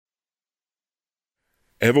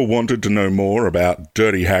Ever wanted to know more about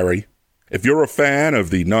Dirty Harry? If you're a fan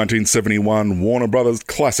of the 1971 Warner Brothers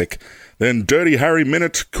classic, then Dirty Harry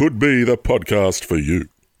Minute could be the podcast for you.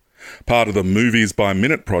 Part of the Movies by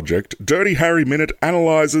Minute project, Dirty Harry Minute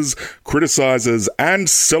analyses, criticises, and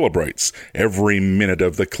celebrates every minute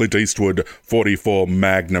of the Clint Eastwood 44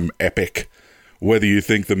 Magnum epic. Whether you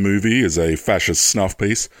think the movie is a fascist snuff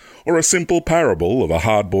piece or a simple parable of a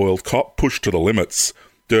hard-boiled cop pushed to the limits,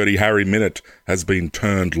 Dirty Harry Minute has been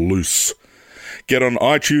turned loose. Get on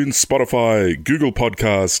iTunes, Spotify, Google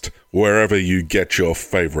Podcast, wherever you get your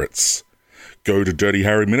favourites. Go to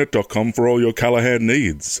dirtyharryminute.com for all your Callahan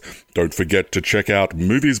needs. Don't forget to check out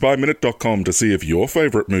moviesbyminute.com to see if your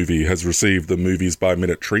favourite movie has received the Movies by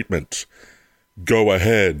Minute treatment. Go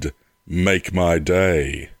ahead, make my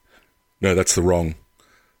day. No, that's the wrong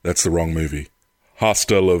movie.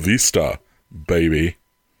 Hasta la vista, baby.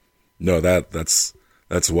 No, that's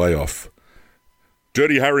way off.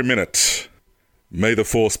 Dirty Harry Minute. May the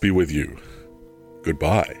force be with you.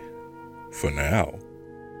 Goodbye. For now.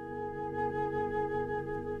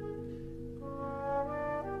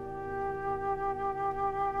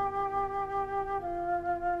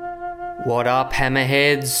 What up,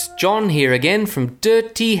 Hammerheads? John here again from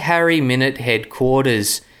Dirty Harry Minute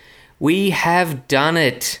headquarters. We have done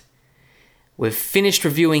it. We've finished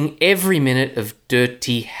reviewing every minute of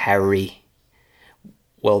Dirty Harry.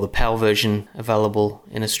 Well, the PAL version available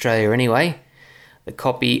in Australia anyway. The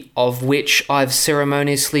copy of which I've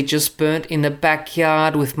ceremoniously just burnt in the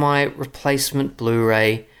backyard with my replacement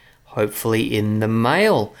Blu-ray, hopefully in the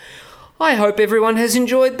mail. I hope everyone has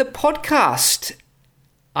enjoyed the podcast.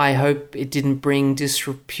 I hope it didn't bring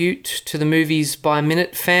disrepute to the Movies by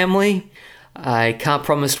Minute family. I can't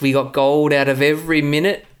promise we got gold out of every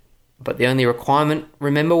minute, but the only requirement,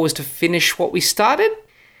 remember, was to finish what we started,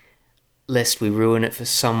 lest we ruin it for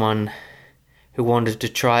someone who wanted to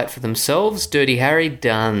try it for themselves. Dirty Harry,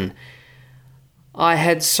 done. I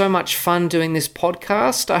had so much fun doing this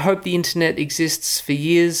podcast. I hope the internet exists for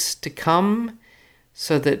years to come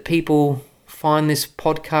so that people find this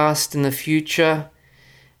podcast in the future.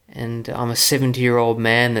 And I'm a 70-year-old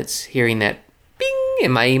man that's hearing that bing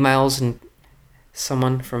in my emails, and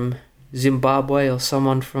someone from Zimbabwe or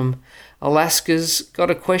someone from Alaska's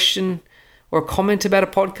got a question or a comment about a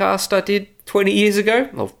podcast I did 20 years ago,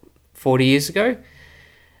 or 40 years ago.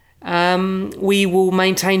 We will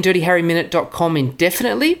maintain dirtyharryminute.com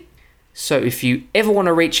indefinitely. So if you ever want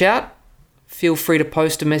to reach out, feel free to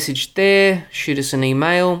post a message there, shoot us an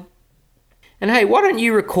email. And hey, why don't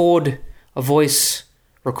you record a voice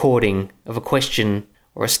recording of a question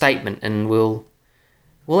or a statement and we'll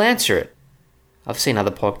answer it. I've seen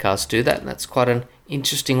other podcasts do that, and that's quite an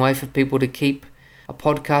interesting way for people to keep a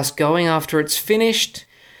podcast going after it's finished.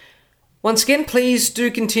 Once again, please do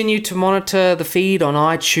continue to monitor the feed on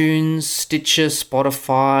iTunes, Stitcher,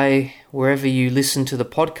 Spotify, wherever you listen to the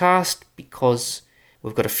podcast, because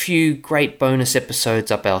we've got a few great bonus episodes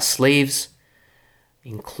up our sleeves,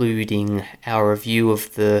 including our review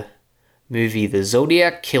of the movie The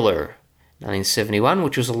Zodiac Killer, 1971,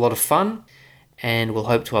 which was a lot of fun. And we'll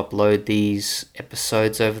hope to upload these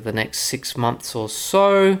episodes over the next 6 months or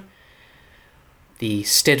so. The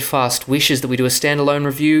steadfast wish is that we do a standalone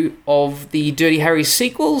review of the Dirty Harry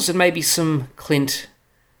sequels and maybe some Clint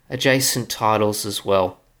adjacent titles as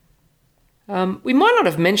well. We might not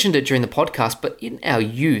have mentioned it during the podcast, but in our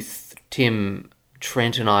youth, Tim,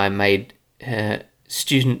 Trent and I made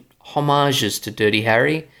student homages to Dirty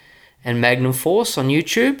Harry and Magnum Force on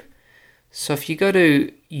YouTube. So if you go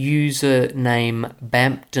to username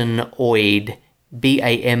Bamptonoid,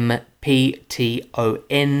 BAMPTONOID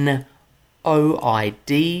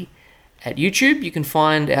at YouTube, you can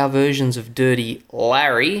find our versions of Dirty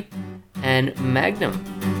Larry and Magnum.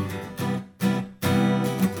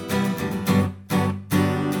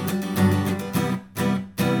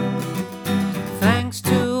 Thanks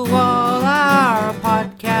to all our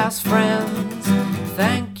podcast friends.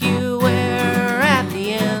 Thank you, we're at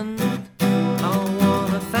the end. I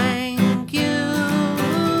wanna thank you.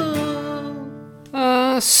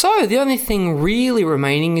 So the only thing really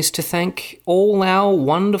remaining is to thank all our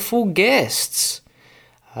wonderful guests.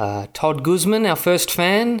 Todd Guzman, our first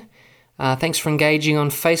fan. Thanks for engaging on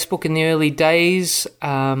Facebook in the early days.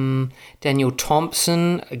 Daniel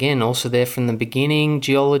Thompson, again, also there from the beginning.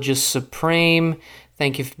 Geologist Supreme,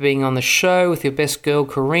 thank you for being on the show with your best girl,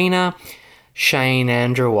 Karina. Shane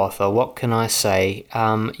Andrewather, what can I say?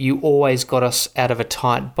 You always got us out of a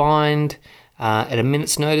tight bind. At a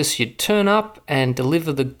minute's notice, you'd turn up and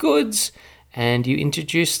deliver the goods. And you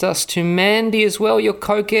introduced us to Mandy as well, your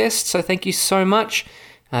co-guest. So thank you so much.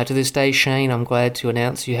 To this day, Shane, I'm glad to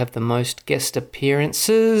announce you have the most guest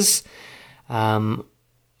appearances.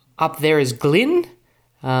 Up there is Glyn.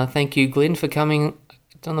 Thank you, Glyn, for coming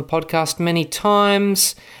on the podcast many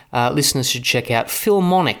times. Listeners should check out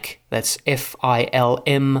Filmonic. That's Filmonik,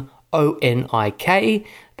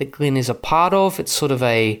 that Glyn is a part of. It's sort of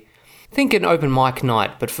think an open mic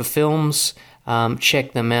night, but for films.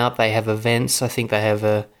 Check them out. They have events. I think they have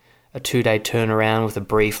a 2-day turnaround with a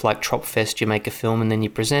brief like Tropfest. You make a film and then you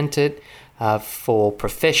present it. For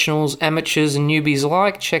professionals, amateurs and newbies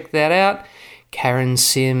alike, check that out. Karen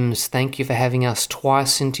Sims, thank you for having us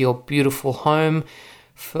twice into your beautiful home,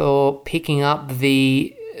 for picking up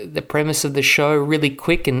the premise of the show really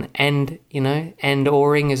quick and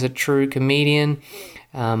oring as a true comedian.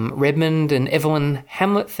 Redmond and Evelyn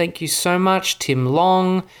Hamlet, thank you so much. Tim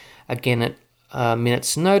Long, again at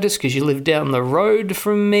minute's notice because you live down the road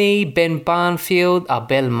from me. Ben Barnfield,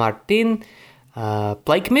 Abel Martin,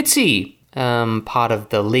 Blake Mitzi, part of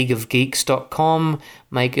the LeagueofGeeks.com,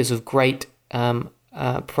 makers of great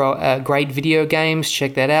video games.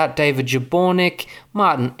 Check that out. David Jabornik,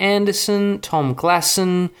 Martin Anderson, Tom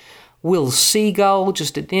Glasson, Will Seagull,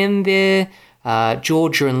 just at the end there,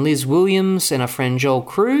 Georgia and Liz Williams, and our friend Joel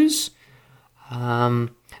Cruz.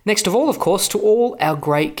 Next of all, of course, to all our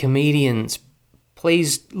great comedians.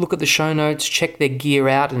 Please look at the show notes, check their gear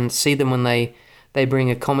out, and see them when they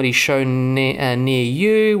bring a comedy show near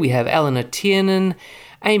you. We have Eleanor Tiernan,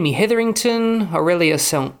 Amy Hetherington, Aurelia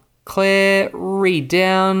St. Claire, Ree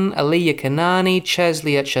Down, Aaliyah Kanani,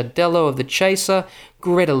 Chaslia Chadello of The Chaser,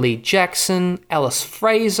 Greta Lee Jackson, Alice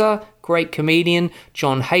Fraser, great comedian,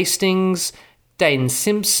 John Hastings, Dane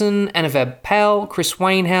Simpson, Anuvab Pal, Chris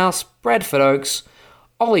Wainhouse, Bradford Oakes,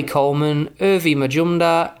 Ollie Coleman, Urvi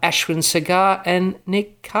Majumdar, Ashwin Sagar, and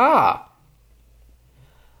Nick Carr.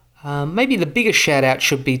 Maybe the biggest shout out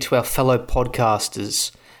should be to our fellow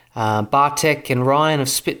podcasters. Bartek and Ryan of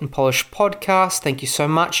Spit and Polish Podcast, thank you so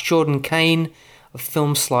much. Jordan Kane of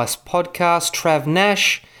Film Slice Podcast. Trav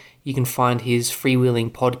Nash, you can find his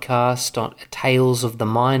freewheeling podcast on Tales of the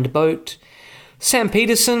Mind Boat. Sam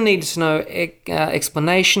Peterson, needs to know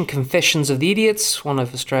explanation. Confessions of the Idiots, one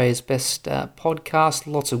of Australia's best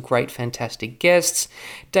podcasts. Lots of great, fantastic guests.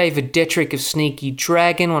 David Detrick of Sneaky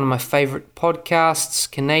Dragon, one of my favourite podcasts.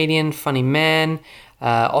 Canadian, funny man.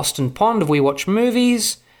 Austin Pond of We Watch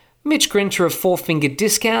Movies. Mitch Grinter of Four Finger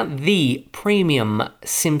Discount, the premium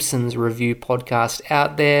Simpsons review podcast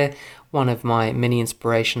out there. One of my many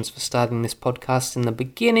inspirations for starting this podcast in the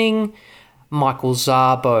beginning. Michael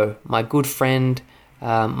Zarbo, my good friend,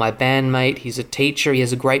 my bandmate. He's a teacher. He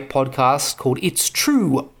has a great podcast called It's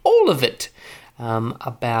True, All of It,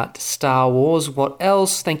 about Star Wars. What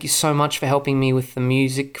else? Thank you so much for helping me with the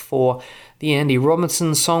music for the Andy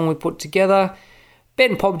Robinson song we put together.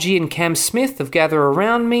 Ben Pobji and Cam Smith of Gather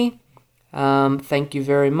Around Me. Thank you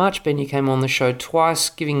very much. Ben, you came on the show twice,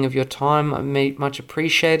 giving of your time. Much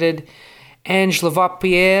appreciated. Ange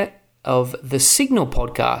Lavapierre of The Signal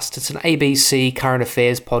Podcast. It's an ABC current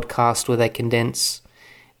affairs podcast where they condense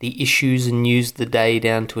the issues and news of the day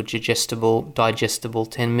down to a digestible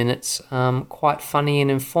 10 minutes. Quite funny and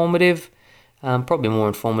informative. Probably more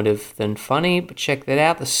informative than funny, but check that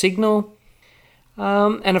out, The Signal.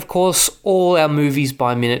 And of course, all our Movies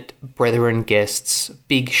by Minute brethren guests.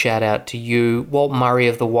 Big shout out to you. Walt Murray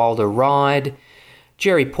of The Wilder Ride.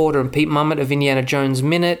 Jerry Porter and Pete Mummett of Indiana Jones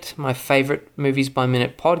Minute, my favourite Movies by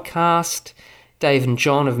Minute podcast. Dave and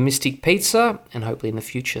John of Mystic Pizza, and hopefully in the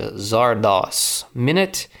future, Zardos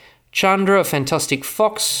Minute. Chandra of Fantastic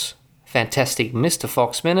Mr.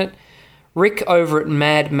 Fox Minute. Rick over at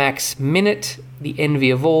Mad Max Minute, the envy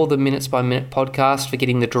of all the Minutes by Minute podcast, for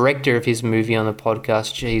getting the director of his movie on the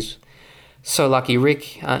podcast. Jeez, so lucky,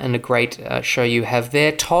 Rick, and a great show you have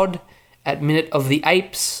there. Todd at Minute of the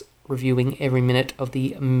Apes, reviewing every minute of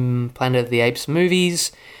the Planet of the Apes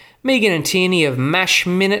movies. Megan and Tierney of MASH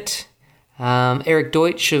Minute. Eric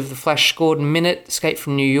Deutsch of the Flash Gordon Minute. Escape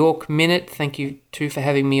from New York Minute. Thank you, too, for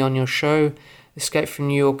having me on your show. Escape from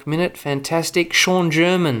New York Minute. Fantastic. Sean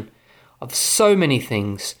German of So Many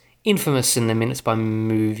Things. Infamous in the Minutes by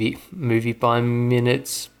Movie by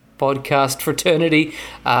Minutes podcast fraternity.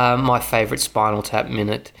 My favourite Spinal Tap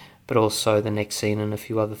Minute, but also The Next Scene and a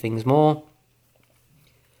few other things more.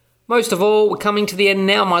 Most of all, we're coming to the end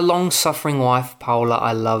now. My long-suffering wife, Paola,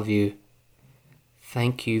 I love you.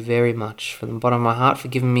 Thank you very much from the bottom of my heart for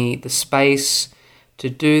giving me the space to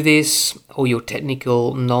do this, all your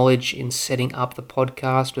technical knowledge in setting up the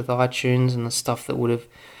podcast with iTunes and the stuff that would have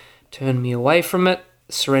turned me away from it,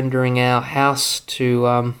 surrendering our house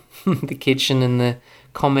to the kitchen and the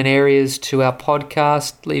common areas to our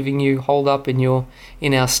podcast, leaving you holed up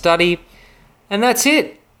in our study. And that's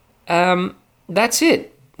it. That's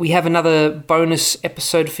it. We have another bonus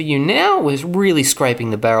episode for you now. We're really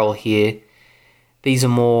scraping the barrel here. These are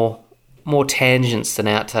more tangents than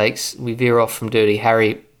outtakes. We veer off from Dirty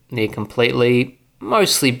Harry near completely.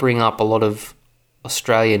 Mostly bring up a lot of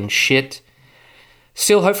Australian shit.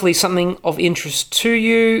 Still, hopefully something of interest to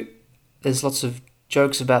you. There's lots of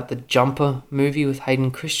jokes about the Jumper movie with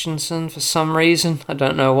Hayden Christensen for some reason. I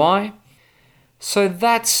don't know why. So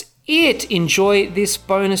that's it. Enjoy this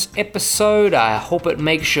bonus episode. I hope it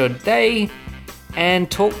makes your day. And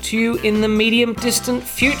talk to you in the medium distant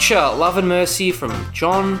future. Love and mercy from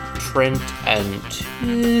John, Trent, and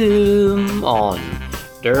Tim on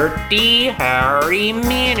Dirty Harry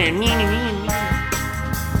Minute.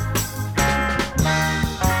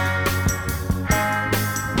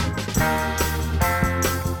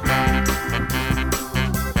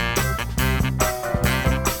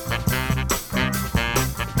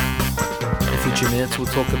 Minutes we'll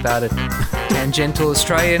talk about a tangential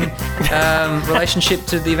Australian relationship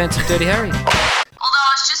to the events of Dirty Harry. Although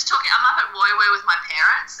I was just talking, I'm up at Woy Woy with my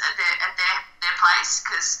parents at their place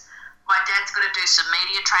because my dad's got to do some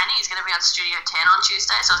media training. He's going to be on Studio 10 on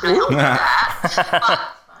Tuesday, so I was going to help him with that. But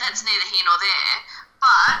that's neither here nor there.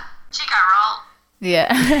 But Chico roll. Yeah.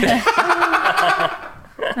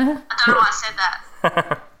 I don't know why I said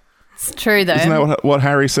that. It's true, though. Isn't that what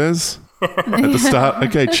Harry says at the start?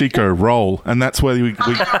 Okay, Chico, roll. And that's where we I'm going to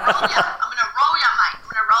roll ya. I'm going to roll ya, mate. I'm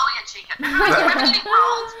going to roll ya, Chico. Have you ever been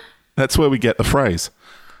rolled? that's where we get the phrase.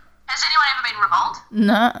 Has anyone ever been rolled?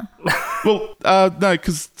 No. Well, no,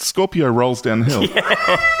 because Scorpio rolls downhill.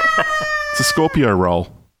 It's a Scorpio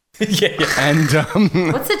roll. Yeah. And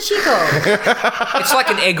What's a Chico? It's like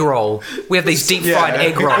an egg roll. We have these deep fried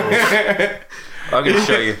egg rolls. I'm going to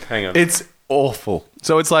show you. Hang on. it's awful.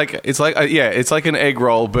 So it's like an egg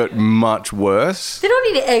roll, but much worse. They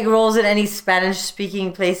don't eat egg rolls in any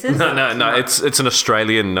Spanish-speaking places. No. It's an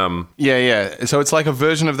Australian. Yeah. So it's like a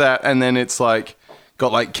version of that, and then it's like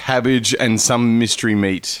got like cabbage and some mystery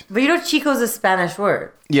meat. But you know, Chico's a Spanish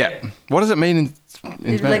word. Yeah. What does it mean in It's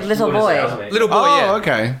Spanish? like little boy. Little boy, Oh, yeah.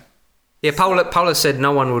 okay. Yeah, Paula said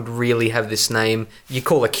no one would really have this name. You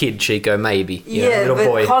call a kid Chico, maybe. You know, Yeah, little but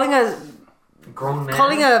boy. calling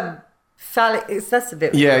a phallic, that's a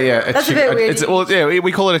bit weird. Yeah. That's a bit weird.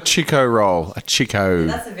 We call it a Chico roll. A Chico.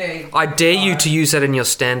 That's a very... I dare you to use that in your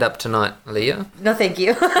stand-up tonight, Leah. No, thank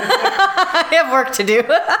you. I have work to do.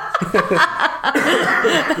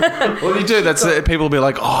 What do you do? That's people will be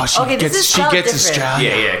like, oh, she Okay, this gets is spelled Australia.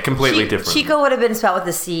 different. Yeah, completely different. Chico would have been spelled with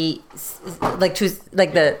a C, like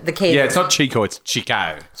the K. Yeah, it's not Chico, it's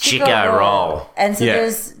Chico. Chico roll. And so Yeah.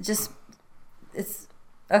 there's just, it's,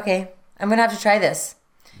 okay, I'm going to have to try this.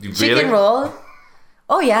 Really? Chicken roll.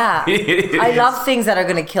 Oh, yeah. I love things that are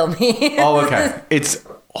going to kill me. Oh, okay. It's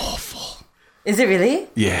awful. Is it really?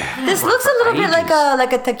 Yeah. This looks a little bit like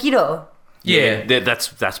a taquito. Yeah,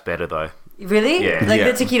 that's better though. Really? Yeah. Like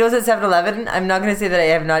Yeah. the taquitos at 7-Eleven? I'm not going to say that I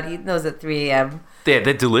have not eaten those at 3 a.m. They're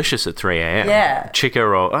delicious at 3 a.m. Yeah. Chico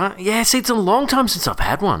roll. Yeah, see, it's a long time since I've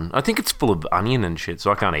had one. I think it's full of onion and shit,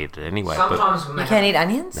 so I can't eat it anyway. You can't eat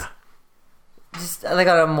onions? No. Just like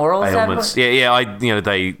on a moral But ailments. standpoint? Yeah.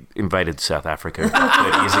 They invaded South Africa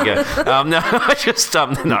 30 years ago. No, I just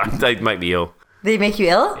no, they make me ill. They make you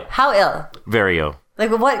ill? How ill? Very ill. Like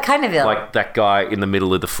what kind of ill? Like that guy in the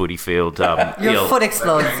middle of the footy field. Your ill. foot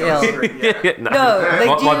explodes ill. No,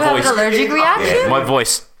 like do you have an allergic reaction? Yeah, my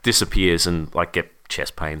voice disappears and like get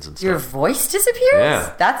chest pains and stuff. Your voice disappears?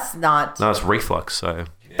 Yeah. That's not... No, it's reflux. So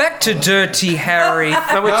Back to Dirty Harry.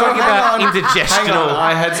 no, we're talking about Hang on, indigestional.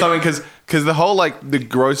 I had something because the whole like the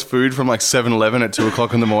gross food from like 7-Eleven at 2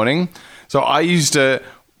 o'clock in the morning. So I used to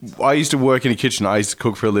work in a kitchen. I used to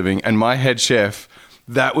cook for a living, and my head chef,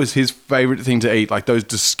 that was his favorite thing to eat, like those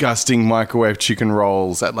disgusting microwave chicken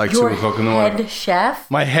rolls at like 2 o'clock in the morning. head chef?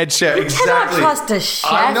 My head chef, You exactly. cannot trust a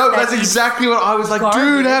chef. I know, that that's eats exactly what I was like, garbage.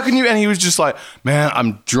 dude, how can you? And he was just like, man,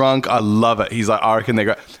 I'm drunk. I love it. He's like, I reckon they're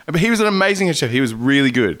great. But he was an amazing head chef. He was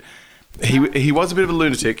really good. He was a bit of a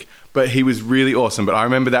lunatic, but he was really awesome. But I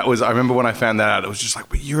remember when I found that out, it was just like,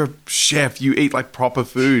 but you're a chef. You eat like proper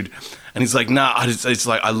food. And he's like, nah, it's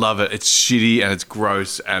like, I love it. It's shitty and it's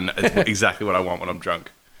gross and it's exactly what I want when I'm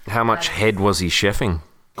drunk. How much head was he chefing?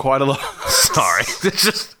 Quite a lot. Sorry, it's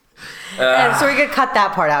just. So we could cut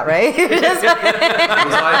that part out, right? It was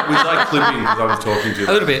like clipping because I was talking to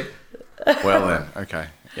A little bit. Well then, okay,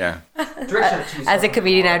 yeah. As a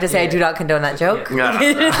comedian, I have to say I do not condone that joke.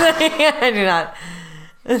 I do not.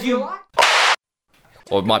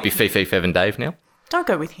 Or it might be Fifi Fev Dave now. Don't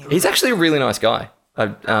go with him. He's actually a really nice guy.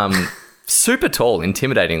 Super tall,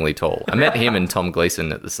 intimidatingly tall. I met him and Tom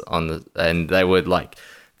Gleeson and they were like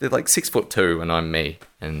they're like 6'2" and I'm me.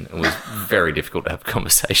 And it was very difficult to have a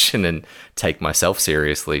conversation and take myself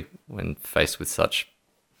seriously when faced with such,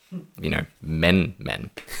 men.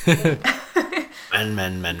 The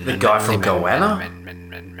guy from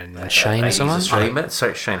Goanna? Shane or someone?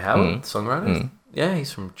 Shane Howard, songwriter. Yeah,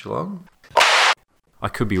 he's from Geelong. I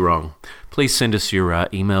could be wrong. Please send us your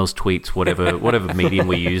emails, tweets, whatever medium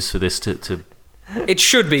we use for this to It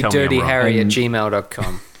should be Tell me I'm wrong.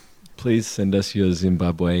 dirtyharry@gmail.com. Please send us your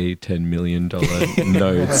Zimbabwe $10 million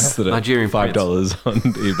notes that are Nigerian $5 on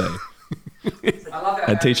eBay.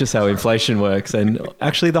 And teach us how inflation works and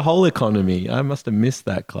actually the whole economy. I must have missed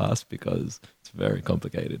that class because it's very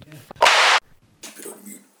complicated. I'm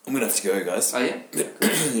going to have to go, guys. Oh, yeah?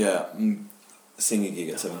 Yeah. I'm singing a gig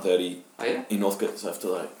at 7:30 in Northcote, so I have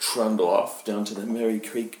to trundle off down to the Merry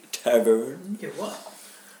Creek Tavern. Yeah, what?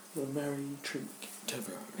 The Merry Creek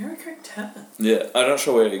Tavern. Merry Creek Tavern? Yeah, I'm not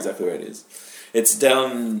sure exactly where it is. It's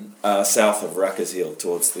down south of Ruckers Hill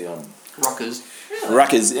towards the... Rockers. Really?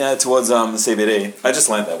 Ruckers, yeah, towards the CBD. I just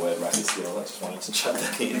learned that word, Ruckers Hill. I just wanted to chat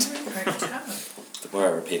that in. The more I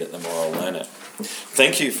repeat it, the more I'll learn it.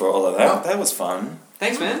 Thank you for all of that. That was fun.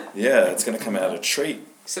 Thanks, man. Yeah, it's going to come out a treat.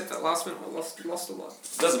 Except that last minute, I lost a lot.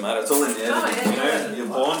 Doesn't matter, it's all in the editing. You're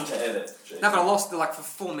born to edit. No, but I lost for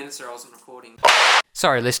 4 minutes or I wasn't recording.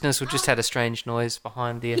 Sorry, listeners, we just had a strange noise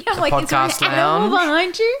behind the podcast is there an animal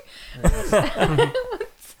lounge. behind you?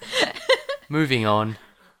 Moving on.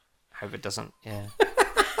 Hope it doesn't, yeah.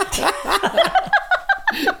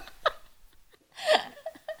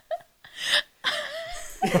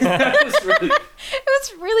 It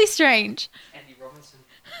was really strange. Andy Robinson.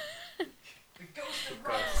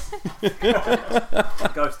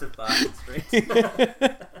 Ghost of Barton Street.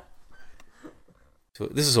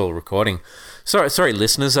 This is all recording. Sorry,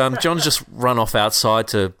 listeners. John's just run off outside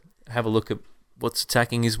to have a look at what's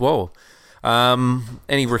attacking his wall.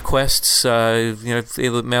 Any requests?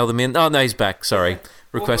 Either mail them in. Oh no, he's back. Sorry,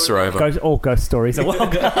 requests are over. All ghost stories are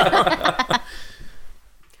welcome.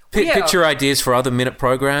 Picture ideas for other minute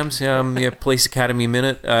programs. Police Academy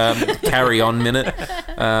minute, Carry On minute.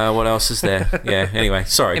 What else is there? Yeah. Anyway,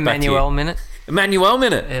 sorry. Emmanuel minute. Emmanuel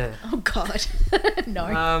minute. Yeah. Oh God,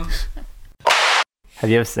 no. Have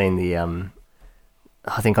you ever seen the,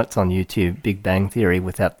 I think it's on YouTube, Big Bang Theory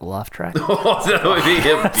without the laugh track? Oh, that would be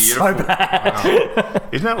beautiful. So bad. Wow.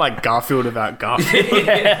 Isn't that like Garfield about Garfield?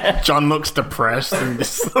 Yeah. John looks depressed and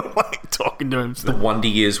just talking to himself. The Wonder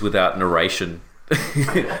Years without narration.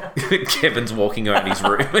 Kevin's walking around his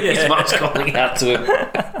room and his mum's calling out to him.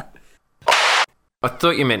 I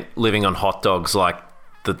thought you meant living on hot dogs like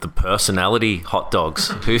the personality hot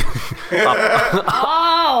dogs.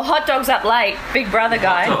 Oh, Hot Dogs Up Late, Big Brother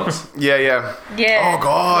guy. Yeah. Yeah. Oh,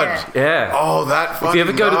 God. Yeah. Oh, that fucking If you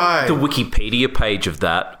ever go guy. to the Wikipedia page of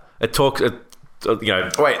that, it talks... Wait,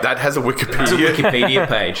 that has a Wikipedia? It's a Wikipedia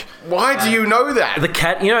page. Why do you know that? The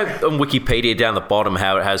cat, on Wikipedia down the bottom,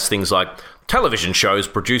 how it has things like television shows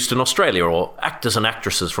produced in Australia or actors and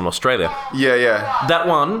actresses from Australia. Yeah. That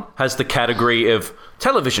one has the category of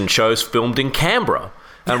television shows filmed in Canberra.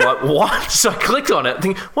 And I'm like, what? So I clicked on it,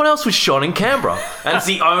 thinking, what else was shot in Canberra? And it's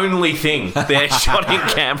the only thing they're shot in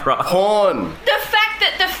Canberra. Porn. The fact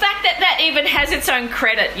that even has its own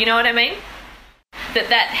credit, you know what I mean?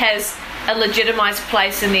 That has a legitimised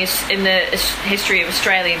place in the history of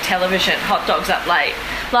Australian television. Hot Dogs Up Late,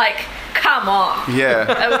 come on.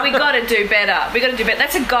 Yeah. We got to do better.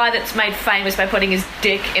 That's a guy that's made famous by putting his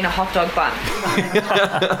dick in a hot dog bun.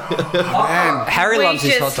 Harry loves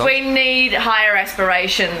his hot dogs. We need higher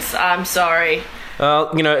aspirations. I'm sorry.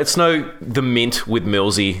 It's no The Mint with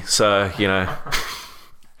Millsy, so,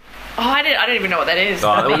 Oh, I don't even know what that is.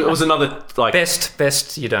 it was another,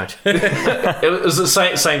 Best, you don't. It was the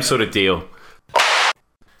same sort of deal.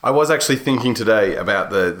 I was actually thinking today about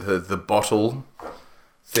the bottle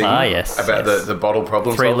thing. Ah, yes. About yes. the bottle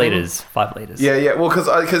problem 3 solving. litres, 5 litres. Yeah. Well, because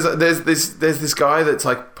there's this guy that's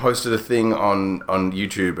posted a thing on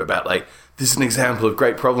YouTube about this is an example of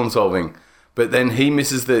great problem solving, but then he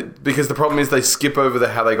misses because the problem is they skip over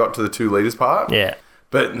how they got to the 2 litres part. Yeah.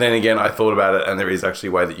 But then again, I thought about it, and there is actually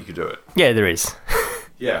a way that you could do it. Yeah, there is.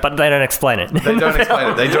 Yeah. But they don't explain it. They don't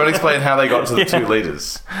explain it. They don't explain how they got to the 2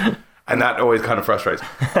 litres. And that always kind of frustrates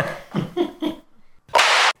me.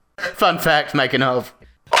 Fun fact, making of.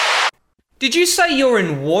 Did you say you're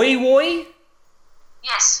in Woy Woy?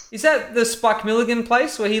 Yes. Is that the Spike Milligan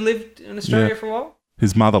place where he lived in Australia for a while?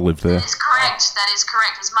 His mother lived there. That is correct.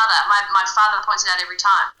 His mother, my father points it out every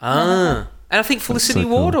time. Ah. And I think Felicity so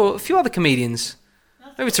Ward cool. or a few other comedians.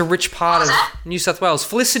 Maybe it's a rich part of New South Wales.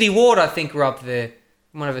 Felicity Ward, I think, were up there.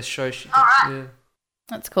 One of her shows she did. All right.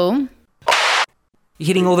 That's cool. You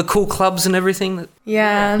hitting all the cool clubs and everything?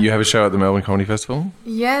 Yeah. You have a show at the Melbourne Comedy Festival?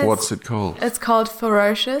 Yes. What's it called? It's called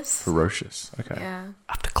Ferocious. Ferocious. Okay. Yeah.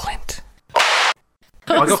 After Clint.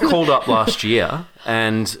 I got called up last year,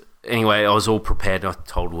 and anyway, I was all prepared. I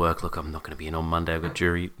told work, look, I'm not going to be in on Monday. I've got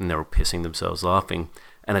jury, and they were pissing themselves laughing.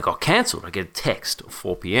 And it got cancelled. I get a text at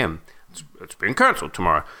 4 p.m. It's been cancelled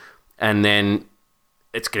tomorrow. And then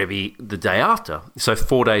it's going to be the day after. So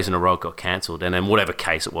 4 days in a row it got cancelled. And then whatever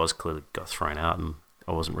case it was clearly got thrown out and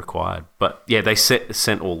I wasn't required. But yeah, they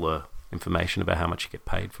sent all the information about how much you get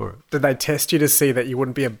paid for it. Did they test you to see that you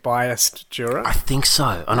wouldn't be a biased juror? I think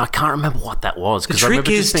so. And I can't remember what that was. The trick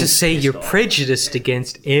is to say you're prejudiced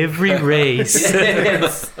against every race.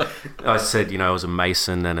 Yes. I said, I was a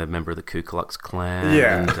Mason and a member of the Ku Klux Klan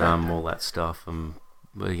and all that stuff.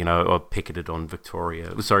 I picketed on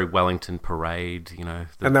Wellington Parade,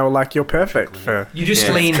 And they were like, you're perfect for You just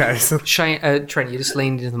this leaned, case. Trent, you just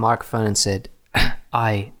leaned into the microphone and said,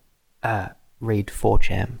 I read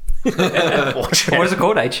 4chan. 4chan. What is it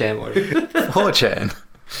called? 8chan? 4chan.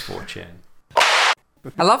 4chan.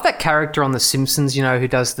 I love that character on The Simpsons, who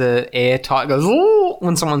does the airtight, goes, "Ooh,"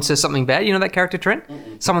 when someone says something bad. You know that character, Trent?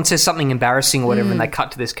 Someone says something embarrassing or whatever, and they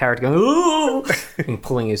cut to this character going, "Ooh," and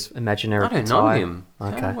pulling his imaginary I don't know tie. him.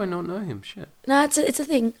 Okay. How do I not know him? Shit. No, it's a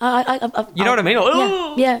thing. You know what I mean?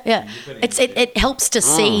 Like, Yeah. It helps to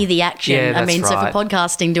see the action. Yeah, I mean, that's so right. for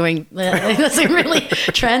podcasting, it doesn't really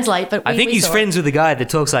translate. But I think he's friends with the guy that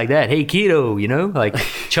talks like that. Hey, kiddo, like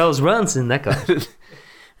Charles Bronson, that guy.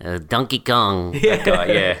 Donkey Kong. That guy,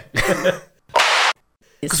 yeah.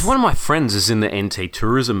 Because one of my friends is in the NT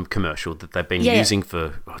tourism commercial that they've been using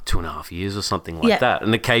for 2.5 years or something like that.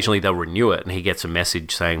 And occasionally they'll renew it and he gets a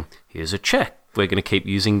message saying, here's a check. We're going to keep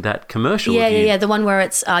using that commercial. Yeah. The one where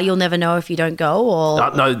it's you'll never know if you don't go, or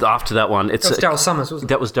no, after that one, it's That was Daryl Summers, wasn't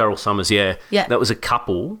it? That was Daryl Summers, yeah. Yeah. That was a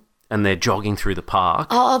couple and they're jogging through the park.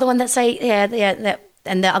 oh, the one that say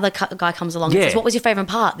and the other guy comes along and says, "What was your favourite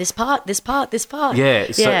part? This part, this part, this part."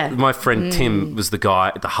 Yeah. So my friend Tim was the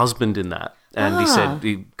husband in that. And he said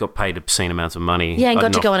he got paid obscene amounts of money. Yeah, and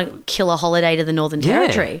got to go on a killer holiday to the Northern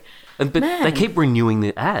Territory. But Man. they keep renewing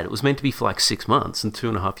the ad. It was meant to be for like 6 months, and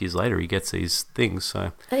 2.5 years later, he gets these things.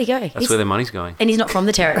 So There you go. that's where their money's going. And he's not from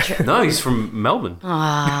the Territory. No, he's from Melbourne.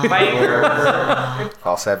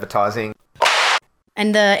 False advertising.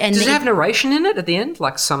 And Does it have narration in it at the end,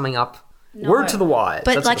 like summing up? Word to the wise.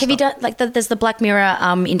 But That's have you done there's the Black Mirror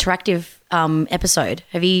interactive episode?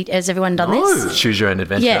 Has everyone done this? Choose your own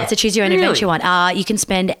adventure. Yeah, it's a choose your own adventure one. You can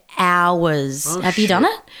spend hours. Have you done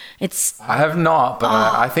it? I have not, but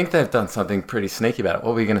I think they've done something pretty sneaky about it.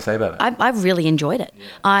 What were you going to say about it? I've really enjoyed it.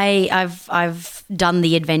 I've done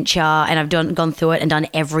the adventure and I've gone through it and done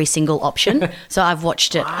every single option. So I've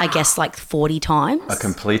watched it, I guess, like 40 times. A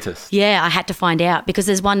completist. Yeah, I had to find out because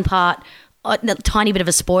there's one part. A tiny bit of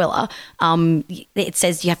a spoiler. It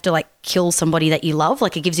says you have to kill somebody that you love.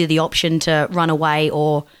 Like it gives you the option to run away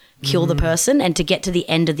or kill the person, and to get to the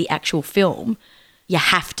end of the actual film, you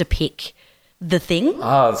have to pick the thing.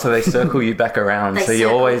 Oh, so they circle you back around. So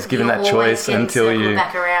you're always given that choice until you.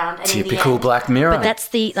 Back around. And typical Black Mirror. But that's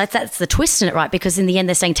the twist in it, right? Because in the end,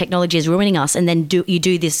 they're saying technology is ruining us, and then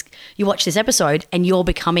you watch this episode, and you're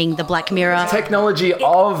becoming the Black Mirror. Technology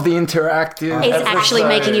of the interactive. It's actually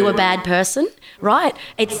making you a bad person, right?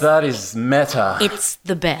 That is meta. It's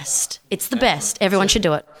the best. It's the best. Everyone should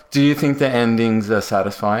do it. Do you think the endings are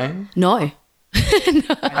satisfying? No.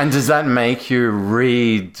 And does that make you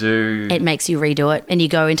redo? It makes you redo it, and you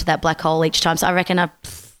go into that black hole each time. So I reckon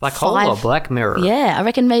Black hole or Black Mirror? Yeah, I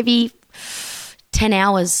reckon maybe 10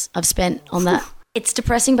 hours I've spent on that. It's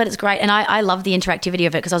depressing, but it's great. And I love the interactivity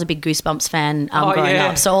of it because I was a big Goosebumps fan growing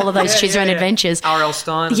up. So all of those choose your own adventures. R.L.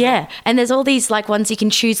 Stein. Yeah. And there's all these ones you can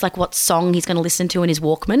choose what song he's going to listen to in his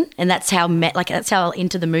Walkman. And that's how that's how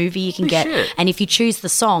into the movie you can get. Shit. And if you choose the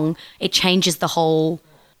song, it changes the whole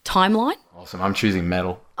timeline. Awesome. I'm choosing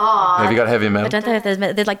metal. Oh, Have you got heavy metal? I don't know if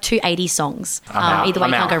there's like 2 80 songs. I'm out. Either way, I'm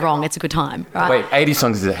you can't out. go wrong. It's a good time, right? Wait, 80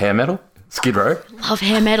 songs is it hair metal? Skid Row? Love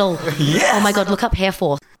hair metal. Yes! Oh my God, look up Hair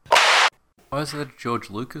Force. Why is that a George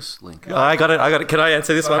Lucas link? I got it. Can I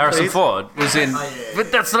answer this one, Harrison please? Ford was in...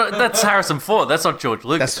 But that's Harrison Ford. That's not George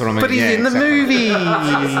Lucas. That's what I mean. But he's in the movie.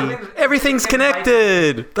 Everything's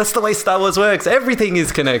connected. That's the way Star Wars works. Everything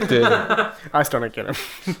is connected. I still don't get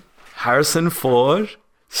him. Harrison Ford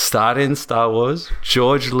starred in Star Wars.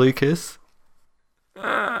 George Lucas.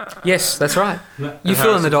 Yes, that's right. You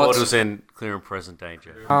fill in the Harrison Ford dots. was in Clear and Present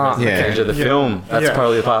Danger. Danger, the film. That's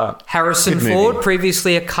probably the part. Harrison Good movie. Ford,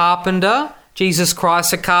 previously a carpenter, Jesus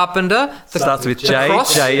Christ, a carpenter. Starts with the J,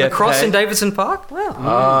 cross, JFK. the cross in Davidson Park. Wow.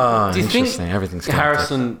 Oh, Do you think interesting. Everything's connected.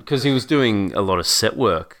 Harrison, because he was doing a lot of set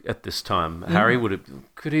work at this time, Harry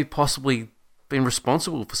could he possibly been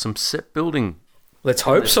responsible for some set building? Let's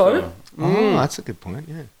hope so. Oh, that's a good point.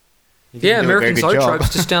 Yeah. He didn't Yeah, do a very American good job.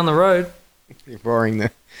 Zoetrope's just down the road. Boring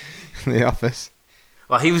the office.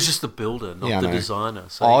 Well, he was just the builder, not Yeah, I the know. designer.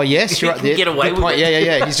 So Oh yes, he you're right. can get away Good with point. it.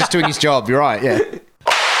 Yeah. He's just doing his job. You're right. Yeah.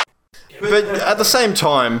 But at the same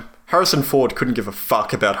time, Harrison Ford couldn't give a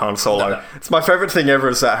fuck about Han Solo. No. It's my favorite thing ever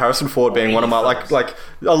is that Harrison Ford being one of my like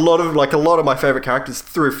a lot of my favorite characters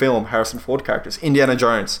through film. Harrison Ford characters, Indiana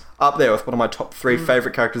Jones, up there with one of my top 3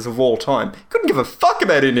 favorite characters of all time. Couldn't give a fuck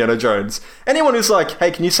about Indiana Jones. Anyone who's like,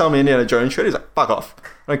 "Hey, can you sell me Indiana Jones shirt?" He's like, "Fuck off.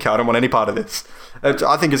 I don't care. I don't want any part of this."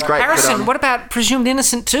 I think it's great. Harrison, but, what about Presumed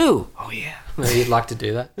Innocent 2? Oh, yeah. You'd like to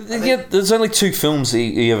do that. Yeah, there's only 2 films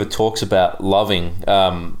he ever talks about loving.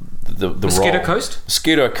 The Mosquito role. Coast?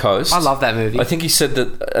 Mosquito Coast. I love that movie. I think he said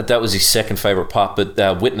that was his second favourite part,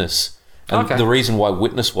 but Witness. And Okay. the reason why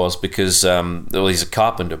Witness was because he's a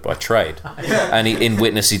carpenter by trade. And in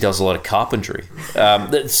Witness, he does a lot of carpentry.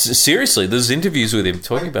 Seriously, there's interviews with him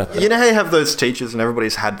talking about that. you know how you have those teachers and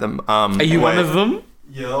everybody's had them. Are you one of them?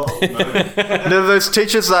 Yeah. No, those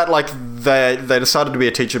teachers that like they decided to be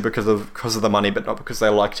a teacher because of the money, but not because they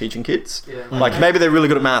like teaching kids. Yeah. Like maybe they're really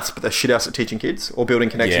good at maths, but they're shit ass at teaching kids or building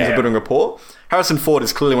connections or building rapport. Harrison Ford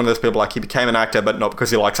is clearly one of those people. Like he became an actor, but not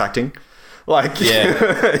because he likes acting. Like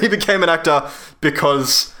he became an actor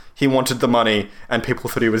because he wanted the money and people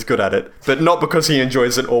thought he was good at it, but not because he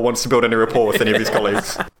enjoys it or wants to build any rapport with any of his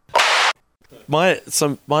colleagues.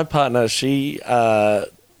 My partner, she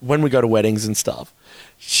when we go to weddings and stuff,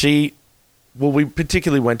 we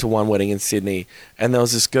particularly went to one wedding in Sydney, and there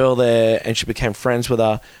was this girl there, and she became friends with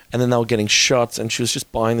her, and then they were getting shots, and she was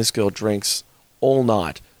just buying this girl drinks all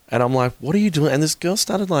night. And I'm like, what are you doing? And this girl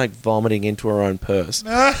started like vomiting into her own purse.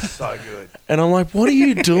 So good. And I'm like, what are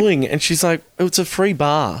you doing? And she's like, it's a free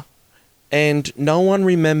bar. And no one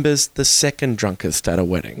remembers the second drunkest at a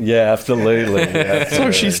wedding. Yeah, absolutely. So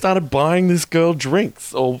she started buying this girl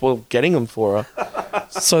drinks, or getting them for her,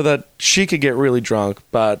 so that she could get really drunk.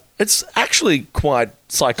 But it's actually quite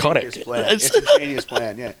psychotic. It's a genius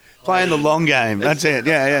plan. Yeah, playing the long game. That's it.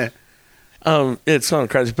 Yeah. It's kind of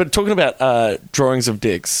crazy. But talking about drawings of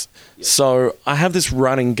dicks, so I have this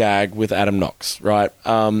running gag with Adam Knox, right?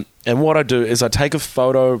 And what I do is I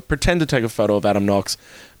pretend to take a photo of Adam Knox,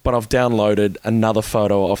 but I've downloaded another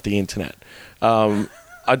photo off the internet. I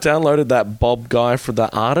downloaded that Bob guy for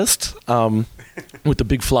The Artist with the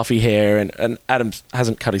big fluffy hair, and Adam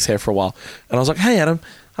hasn't cut his hair for a while. And I was like, hey, Adam,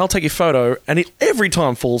 I'll take your photo. And he every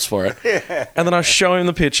time falls for it. Yeah. And then I show him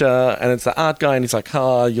the picture, and it's the art guy, and he's like,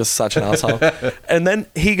 oh, you're such an asshole. And then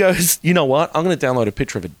he goes, you know what? I'm going to download a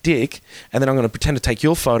picture of a dick, and then I'm going to pretend to take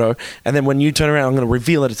your photo, and then when you turn around, I'm going to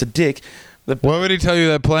reveal that it's a dick. Why would he tell you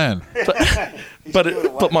that plan?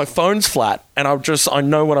 But my phone's flat, and I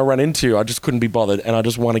know when I run into you, I just couldn't be bothered, and I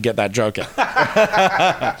just want to get that joke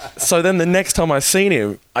out. So then the next time I seen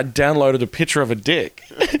him, I downloaded a picture of a dick,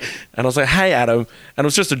 and I was like, hey, Adam, and it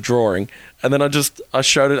was just a drawing, and then I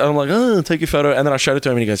showed it, and I'm like, oh, take your photo, and then I showed it to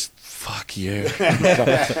him, and he goes, fuck you.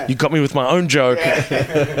 You got me with my own joke.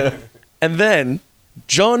 And then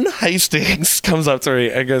John Hastings comes up to me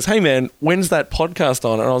and goes, hey man, when's that podcast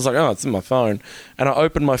on? And I was like, oh, it's in my phone. And I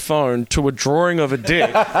opened my phone to a drawing of a dick.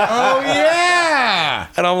 Oh yeah.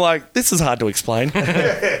 And I'm like, this is hard to explain.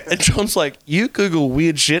 And John's like, you Google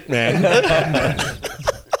weird shit, man.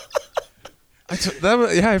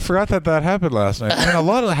 I forgot that happened last night. Man, a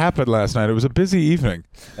lot happened last night. It was a busy evening.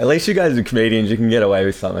 At least you guys are comedians. You can get away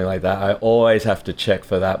with something like that. I always have to check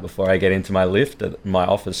for that before I get into my lift at my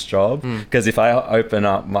office job. Because if I open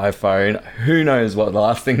up my phone, who knows what the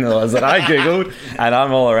last thing was that I Googled. And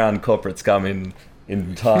I'm all around corporate scum in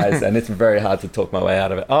ties, and it's very hard to talk my way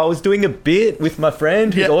out of it. Oh, I was doing a bit with my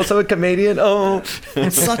friend who's also a comedian. Oh,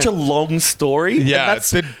 it's such a long story. Yeah,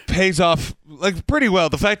 it pays off like pretty well.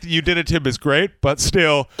 The fact that you did it, Tim, is great, but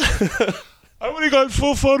still, I would have got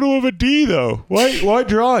full photo of a D though. Why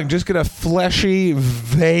drawing? Just get a fleshy,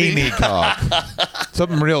 veiny cock.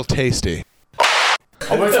 Something real tasty.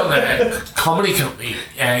 I worked on a comedy company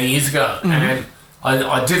years ago, and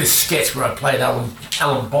I did a sketch where I played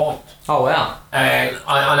Alan Bond. Oh, wow. And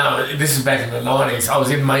I know, this is back in the 90s, I was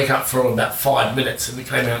in makeup for about 5 minutes, and we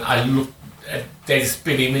came out, I looked at there's a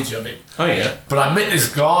spit image of it. Oh, yeah. But I met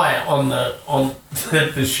this guy on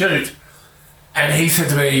the shoot, and he said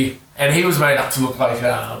to me, and he was made up to look like,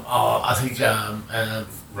 I think,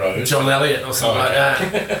 Rose. John Elliott or something like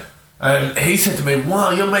that. And he said to me, wow,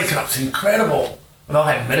 your makeup's incredible. And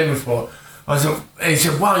I hadn't met him before. I said, he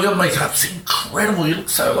said, wow, your makeup's incredible. You look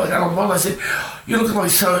so like Alan Bond. I said, you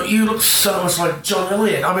look so much like John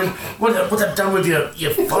Elliott. I mean, what they've done with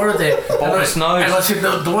your forehead there. Bulbous nose. And I said,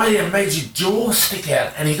 the way they made your jaw stick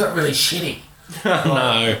out, and he got really shitty.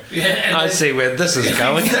 No. Yeah, I see where this is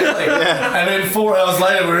going. Exactly. Yeah. And then 4 hours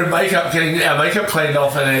later, we're in makeup, getting our makeup cleaned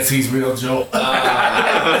off, and it's his real jaw.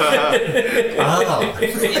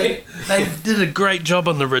 They did a great job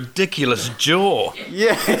on the ridiculous jaw.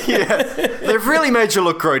 Yeah. They've really made you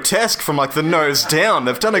look grotesque from like the nose down.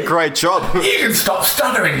 They've done a great job. You can stop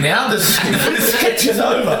stuttering now. The sketch is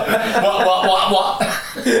over. What?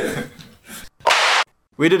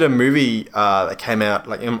 We did a movie that came out,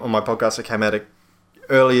 like on my podcast, that came out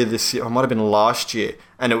earlier this year, or it might have been last year,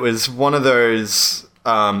 and it was one of those,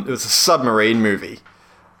 it was a submarine movie,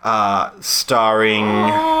 starring...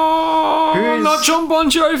 Not John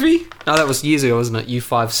Bon Jovi? No, that was years ago, wasn't it?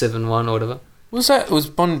 U571 or whatever. Was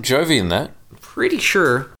Bon Jovi in that? Pretty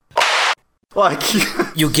sure. Like,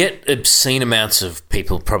 you'll get obscene amounts of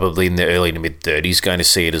people probably in their early to mid 30s going to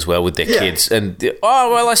see it as well with their kids. And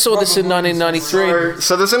I saw this in 1993.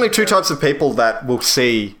 So there's only two types of people that will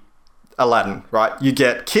see Aladdin, right? You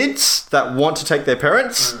get kids that want to take their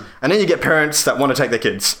parents, and then you get parents that want to take their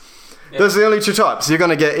kids. Yep. Those are the only two types. You're going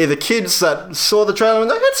to get either kids that saw the trailer and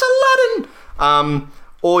they're like, it's Aladdin,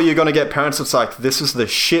 or you're going to get parents that's like, this is the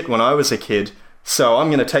shit when I was a kid. So I'm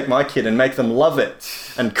going to take my kid and make them love it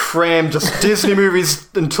and cram just Disney movies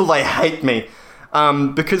until they hate me.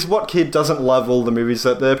 Because what kid doesn't love all the movies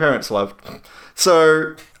that their parents loved?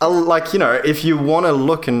 So, if you want to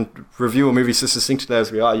look and review a movie so succinctly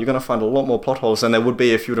as we are, you're going to find a lot more plot holes than there would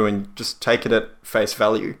be if you were to just take it at face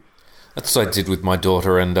value. That's what I did with my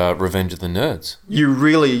daughter and Revenge of the Nerds. You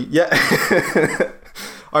really... Yeah...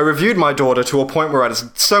 I reviewed my daughter to a point where I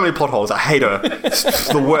had so many plot holes. I hate her. It's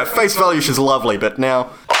the worst. Face value, she's lovely, but now...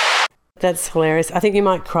 That's hilarious. I think you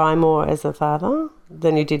might cry more as a father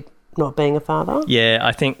than you did not being a father. Yeah,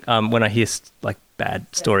 I think when I hear bad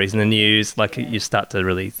stories in the news, you start to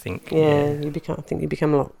really think. Yeah, you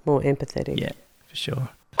become a lot more empathetic. Yeah, for sure.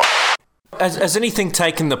 Has anything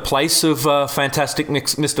taken the place of Fantastic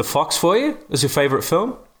Mr. Fox for you as your favourite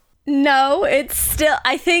film? No, it's still...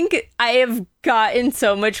 I think I have gotten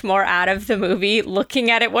so much more out of the movie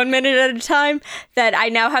looking at it 1 minute at a time that I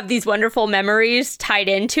now have these wonderful memories tied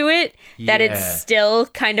into it that it's still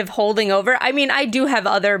kind of holding over. I mean, I do have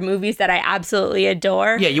other movies that I absolutely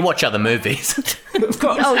adore. Yeah, you watch other movies. Of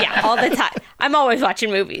course. Oh, yeah, all the time. I'm always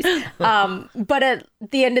watching movies. But at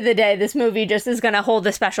the end of the day, this movie just is going to hold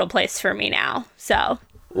a special place for me now. So...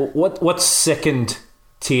 What's second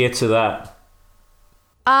tier to that?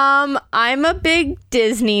 I'm a big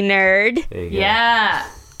Disney nerd. Yeah.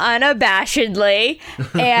 Unabashedly.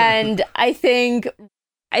 And I think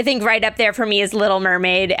right up there for me is Little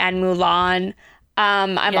Mermaid and Mulan.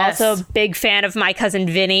 I'm also a big fan of My Cousin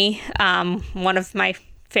Vinny. One of my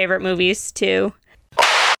favorite movies too.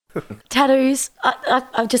 Tattoos.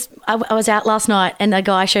 I was out last night and a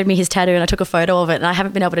guy showed me his tattoo and I took a photo of it and I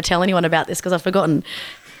haven't been able to tell anyone about this because I've forgotten.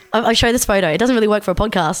 I'll show this photo. It doesn't really work for a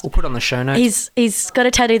podcast. We'll put it on the show notes. He's got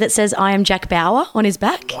a tattoo that says "I am Jack Bauer" on his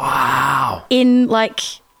back. Wow. In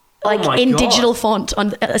in digital font.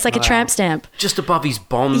 It's like a tramp stamp. Just above his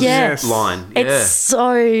Bonds line. Yeah. It's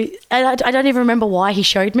so... I don't even remember why he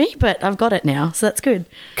showed me, but I've got it now, so that's good.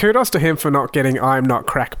 Kudos to him for not getting "I'm not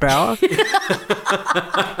Crack Bauer."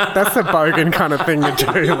 That's a bogan kind of thing to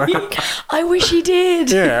do. I wish he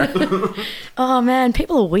did. Yeah. Oh, man,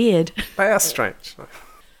 people are weird. They are strange.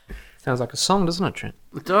 Sounds like a song, doesn't it, Trent?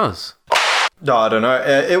 It does. No, I don't know.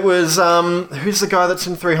 It was, who's the guy that's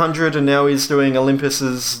in 300 and now he's doing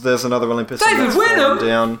Olympus's, there's another Olympus. David Wenham!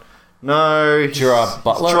 Down. No. Gerard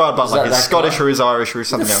Butler? Gerard Butler. He's that Scottish guy? or he's Irish or he's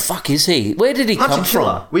something Who the else. fuck is he? Where did he come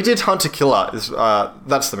from? We did Hunter Killer.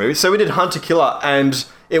 That's the movie. So we did Hunter Killer and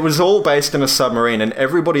it was all based in a submarine and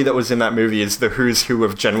everybody that was in that movie is the who's who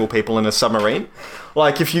of general people in a submarine.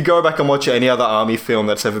 Like, if you go back and watch any other army film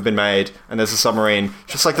that's ever been made and there's a submarine,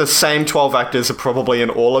 just like the same 12 actors are probably in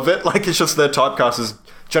all of it. Like, it's just their typecast as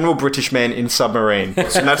general British man in submarine.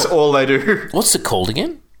 And that's all they do. What's it called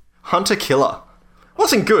again? Hunter Killer.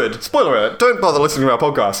 Wasn't good. Spoiler alert. Don't bother listening to our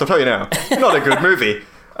podcast. I'll tell you now. Not a good movie.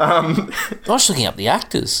 I was looking up the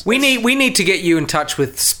actors. We need to get you in touch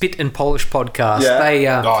with Spit and Polish podcast. Yeah. They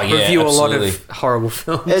review a lot of horrible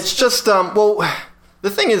films. It's just, the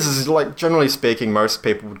thing is like, generally speaking, most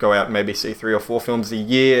people would go out and maybe see 3 or 4 films a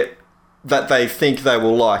year that they think they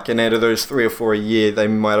will like, and out of those 3 or 4 a year, they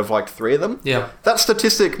might have liked 3 of them. Yeah. That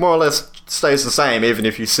statistic more or less stays the same, even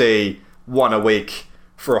if you see 1 a week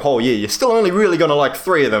for a whole year. You're still only really going to like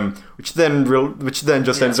 3 of them, which then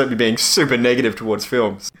just ends up being super negative towards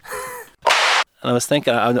films. I was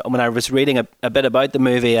thinking, when I was reading a bit about the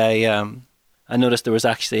movie, I noticed there was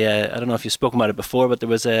actually I don't know if you've spoken about it before, but there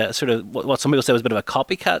was a sort of what some people say was a bit of a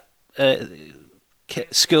copycat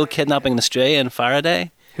school kidnapping in Australia in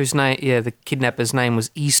Faraday. Whose name? Yeah, the kidnapper's name was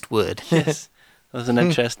Eastwood. Yes, that was an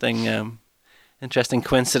interesting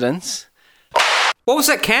coincidence. What was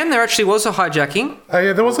that, Cam? There actually was a hijacking.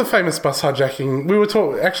 Yeah, there was a famous bus hijacking. We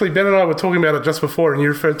were actually, Ben and I were talking about it just before, and you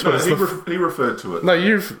referred to it as he referred to it. No,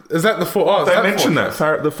 is that the Ford? Oh, they mentioned that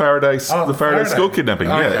the Faraday school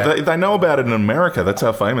kidnapping. Oh, yeah, okay. they know about it in America. That's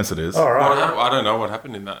how famous it is. Oh, right. I don't know what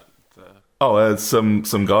happened in that.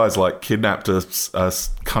 Some guys like kidnapped a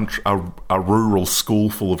rural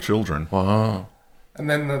school full of children. Wow. And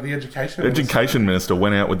then the education minister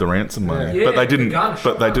went out with the ransom money, Yeah, but they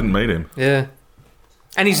didn't meet him. Yeah.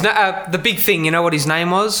 And his the big thing, you know what his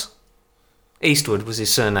name was? Eastwood was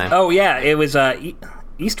his surname. Oh yeah, it was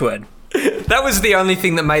Eastwood. That was the only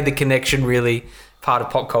thing that made the connection really part of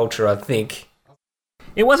pop culture, I think.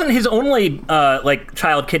 It wasn't his only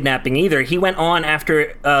child kidnapping either. He went on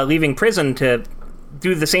after leaving prison to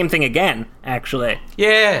do the same thing again, actually.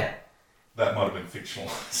 Yeah. That might have been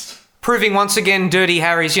fictionalized. Proving once again Dirty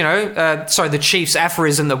Harry's, the Chief's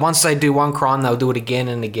aphorism that once they do one crime, they'll do it again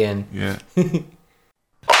and again. Yeah.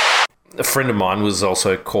 A friend of mine was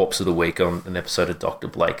also Corpse of the Week on an episode of Dr.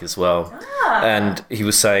 Blake as well. And he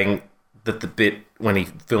was saying that the bit when he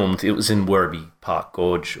filmed, it was in Werribee Park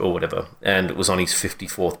Gorge or whatever, and it was on his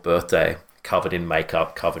 54th birthday, covered in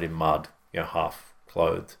makeup, covered in mud, half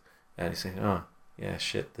clothed. And he's saying, oh, yeah,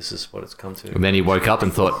 shit, this is what it's come to. And then he woke up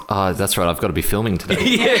and thought, oh, that's right, I've got to be filming today.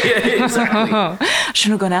 yeah, exactly. I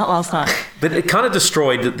shouldn't have gone out last night. But it kind of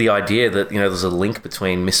destroyed the idea that, there's a link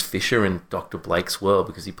between Miss Fisher and Dr. Blake's world,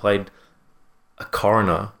 because he played a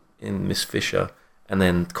coroner in Miss Fisher and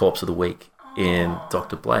then Corpse of the Week in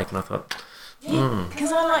Dr. Blake. And I thought,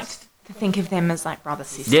 Because I like to think of them as like brother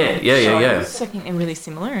sisters. Yeah. So I think they're really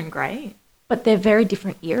similar and great. But they're very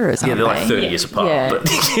different eras, aren't they're like 30 years apart. Yeah. But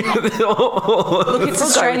Look, it's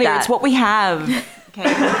Australia. It's what we have. Okay.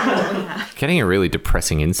 Getting a really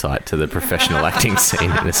depressing insight to the professional acting scene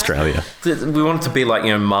in Australia. We want it to be like,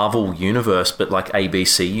 Marvel Universe, but like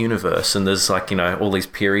ABC Universe. And there's like, all these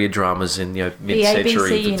period dramas in,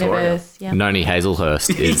 mid-century ABC Victoria. Universe, yeah. Noni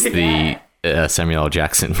Hazelhurst is the Samuel L.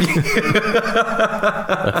 Jackson of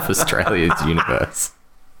Australia's universe.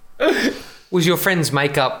 Was your friend's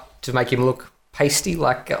makeup to make him look pasty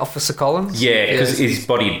like Officer Collins? Yeah, because his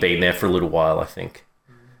body had been there for a little while, I think.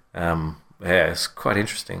 It's quite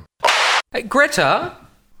interesting. Hey, Greta,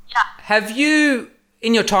 have you,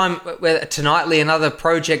 in your time with Tonightly and other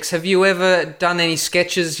projects, have you ever done any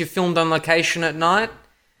sketches you filmed on location at night?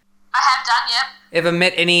 I have done, yep. Ever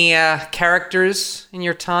met any characters in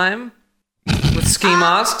your time with ski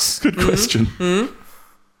masks? Good question. Mm-hmm.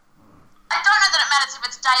 I don't know that it matters if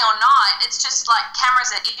it's day or night. It's just like cameras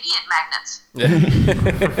are idiot magnets. Yeah.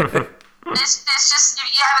 There's just,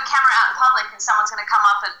 you have a camera out in public and someone's going to come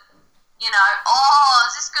up and,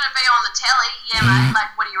 is this going to be on the telly? Yeah, mate,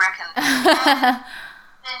 like, what do you reckon?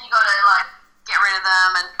 Then you got to, get rid of them.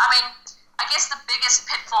 And, I guess the biggest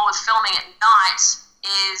pitfall with filming at night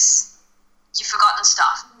is you've forgotten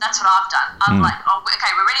stuff. That's what I've done. I'm like,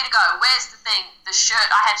 okay, we're ready to go. Where's the thing? The shirt.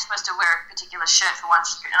 I had supposed to wear a particular shirt for one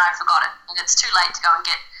shoot and I forgot it. And it's too late to go and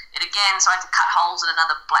get it again, so I had to cut holes in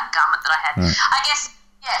another black garment that I had. I guess,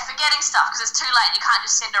 forgetting stuff because it's too late. You can't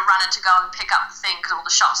just send a runner to go and pick up the thing because all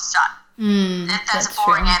the shots are done. That's a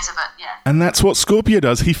boring answer, but yeah. And that's what Scorpio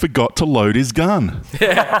does. He forgot to load his gun.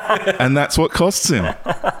 And that's what costs him.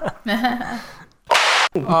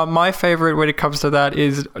 My favourite when it comes to that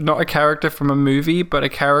is not a character from a movie, but a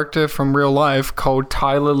character from real life called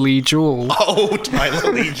Tyler Lee Jewell. Oh,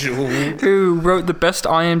 Tyler Lee Jewell. Who wrote the best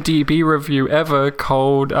IMDb review ever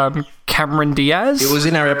called Cameron Diaz. It was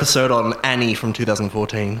in our episode on Annie from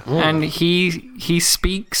 2014. And he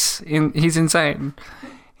speaks, he's insane.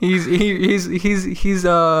 His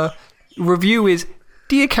review is,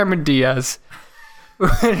 Dear Cameron Diaz,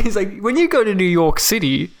 he's like, when you go to New York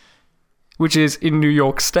City, which is in New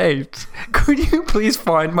York State, could you please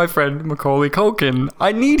find my friend Macaulay Culkin?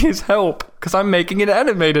 I need his help because I'm making an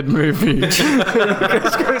animated movie.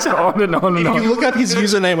 It goes on and on and on. If you look up his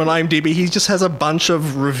username on IMDb, he just has a bunch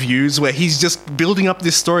of reviews where he's just building up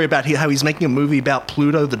this story about how he's making a movie about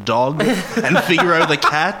Pluto the dog and Figaro the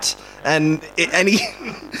cat, and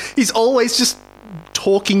he's always just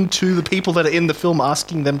talking to the people that are in the film,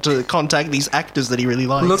 asking them to contact these actors that he really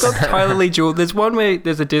likes. Look up Tyler Lee Jewell. There's one where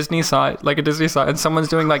there's a Disney site, and someone's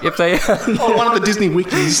doing like if they one of the Disney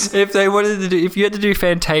wikis. If they wanted to do, if you had to do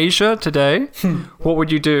Fantasia today, what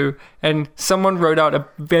would you do? And someone wrote out a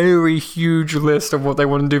very huge list of what they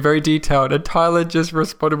want to do, very detailed, and Tyler just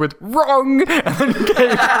responded with wrong, and then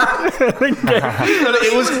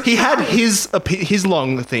it was he had his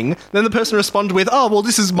long thing. Then the person responded with, "Oh, well,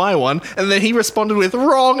 this is my one," and then he responded with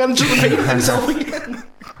wrong and just repeated himself again.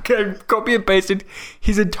 Okay, copy and pasted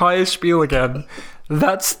his entire spiel again.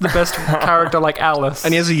 That's the best character, like Alice.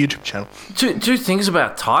 And he has a YouTube channel. Two things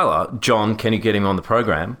about Tyler. John, can you get him on the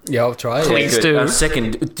program? Yeah, I'll try. Please do.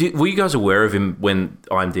 Second, were you guys aware of him when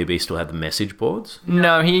IMDb still had the message boards?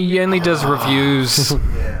 No, he only does reviews.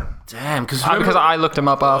 Yeah. Damn, because I looked him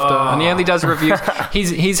up after, and he only does reviews.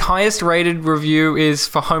 His highest rated review is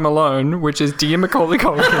for Home Alone, which is Dear Macaulay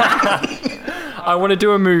Culkin. I want to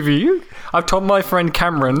do a movie. I've told my friend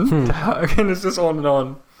Cameron, and it's just on and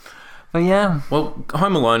on. But yeah. Well,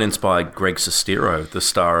 Home Alone inspired Greg Sestero, the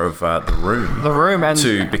star of The Room. The Room, and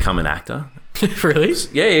to become an actor. Really?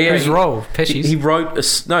 Yeah. Whose role? Pesci's? He wrote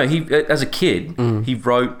as a kid, he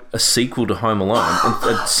wrote a sequel to Home Alone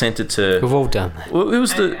and sent it to... We've all done that. Well, it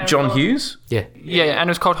was John Hughes? Yeah. Yeah, and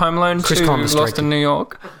it was called Home Alone 2, Lost in New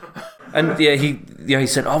York. And he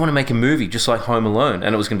said, I want to make a movie just like Home Alone,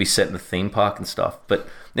 and it was going to be set in a theme park and stuff. But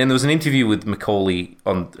then there was an interview with Macaulay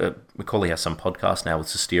on Macaulay has some podcast now with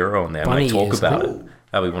Sestero on there, and they talk about it,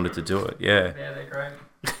 how he wanted to do it. Yeah, they're great.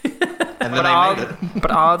 And then they made it.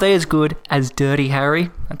 But are they as good as Dirty Harry?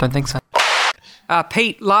 I don't think so.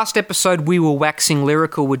 Pete, last episode we were waxing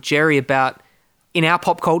lyrical with Jerry about in our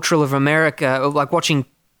pop culture of America, like watching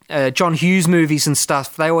John Hughes movies and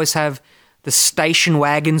stuff. They always have the station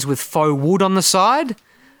wagons with faux wood on the side,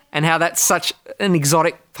 and how that's such an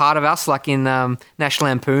exotic part of us, like in National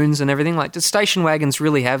Lampoons and everything. Like, do station wagons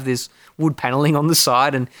really have this wood paneling on the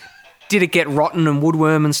side, and did it get rotten and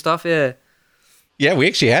woodworm and stuff? Yeah. Yeah, we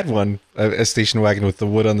actually had one, a station wagon with the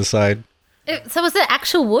wood on the side. So was it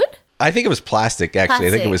actual wood? I think it was plastic, actually.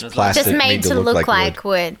 I think it was plastic. Just made to look like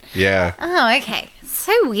wood. Yeah. Oh, okay.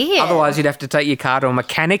 So weird. Otherwise, you'd have to take your car to a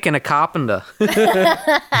mechanic and a carpenter.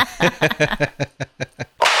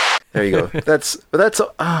 There you go.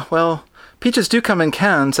 Well, peaches do come in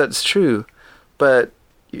cans. That's true, but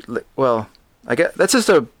I guess that's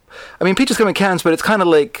just peaches come in cans, but it's kind of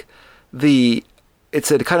like it's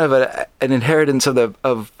a kind of an inheritance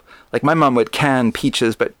of like my mom would can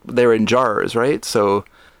peaches, but they were in jars, right? So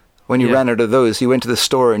when you ran out of those, you went to the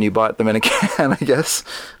store and you bought them in a can. I guess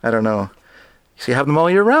I don't know. So you have them all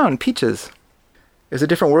year round, peaches. It was a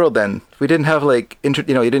different world then. We didn't have you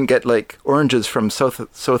didn't get like oranges from South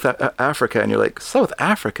Africa, and you're like, South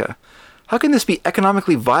Africa? How can this be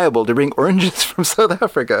economically viable to bring oranges from South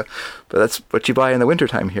Africa? But that's what you buy in the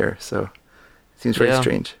wintertime here, so it seems very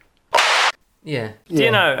strange. Yeah. Do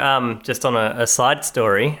you know, just on a side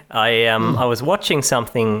story, I was watching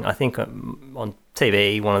something, I think on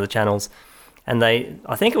TV, one of the channels, and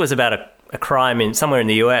I think it was about a crime somewhere in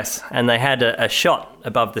the US, and they had a shot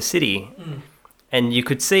above the city. And you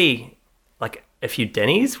could see like a few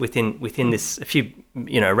Denny's within this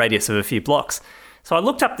radius of a few blocks. So I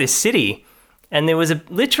looked up this city, and there was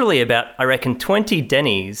literally about, I reckon, 20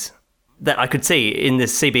 Denny's that I could see in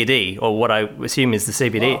this CBD, or what I assume is the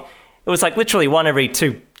CBD. Wow. It was like literally one every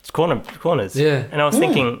two corners. Yeah. And I was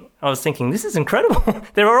thinking, this is incredible.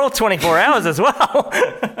 They were all 24 hours as well.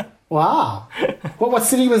 Wow. What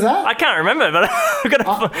city was that? I can't remember, but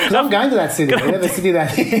I'm going to that city. Whatever city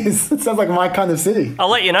that is. It sounds like my kind of city. I'll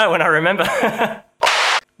let you know when I remember.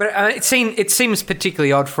 But it seems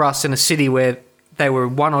particularly odd for us in a city where they were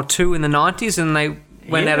one or two in the 90s and they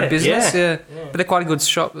went out of business. Yeah. But they're quite a good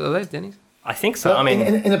shop, are they, Denny's? I think so. Well,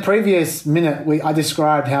 in the previous minute, I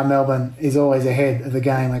described how Melbourne is always ahead of the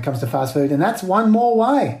game when it comes to fast food, and that's one more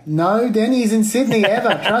way. No Denny's in Sydney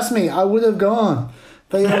ever. Trust me, I would have gone.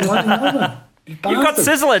 But one in Melbourne. You've got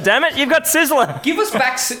Sizzler, damn it! You've got Sizzler. Give us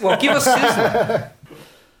Sizzler.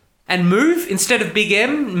 And Move instead of Big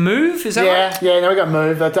M. Move, is that right? Yeah. No, we got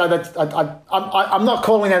Move. I'm not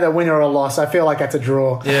calling that a win or a loss. I feel like that's a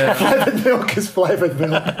draw. Yeah. Flavoured milk is flavoured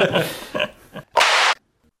milk.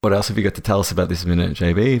 What else have you got to tell us about this minute,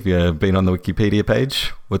 JB? Have you been on the Wikipedia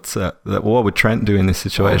page? What would Trent do in this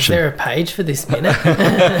situation? Is there a page for this minute?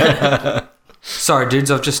 Sorry, dudes,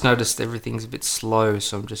 I've just noticed everything's a bit slow,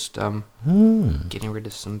 so I'm just getting rid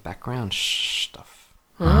of some background stuff.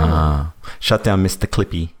 Shut down Mr.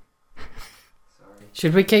 Clippy.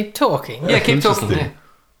 Should we keep talking? Yeah, keep talking. Yeah.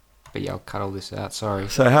 But yeah, I'll cut all this out, sorry.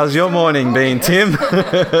 So how's your morning been, Tim?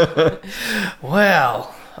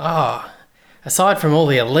 Well, aside from all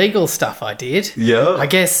the illegal stuff I did, Yeah. I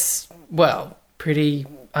guess, well, pretty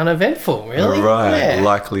uneventful, really. Right. Yeah.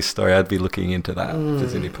 Likely story. I'd be looking into that. If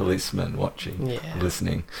there's any policemen watching,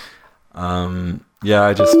 listening. Yeah,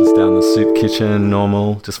 I just was down the soup kitchen,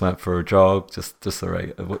 normal. Just went for a jog, just the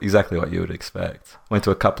regular, exactly what you would expect. Went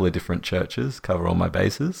to a couple of different churches, cover all my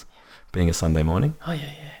bases, being a Sunday morning. Oh,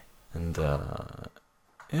 yeah. And,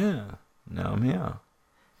 yeah, now I'm here.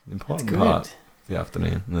 The important good. part, the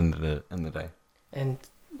afternoon and the day. And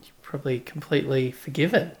you're probably completely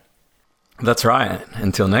forgiven. That's right.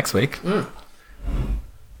 Until next week.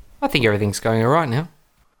 I think everything's going all right now.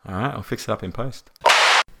 All right, I'll fix it up in post.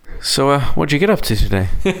 So, what'd you get up to today?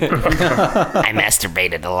 I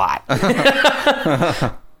masturbated a lot.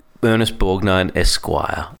 Ernest Borgnine,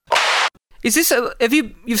 Esquire. Is this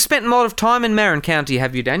you've spent a lot of time in Marin County,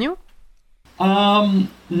 have you, Daniel?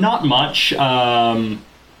 Not much. You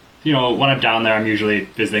know, when I'm down there, I'm usually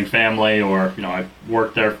visiting family, or I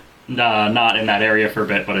work there. Not in that area for a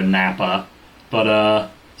bit, but in Napa.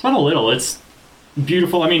 But it's not a little. It's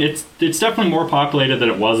beautiful. I mean, it's definitely more populated than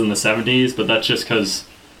it was in the 70s, but that's just because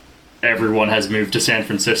everyone has moved to San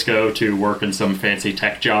Francisco to work in some fancy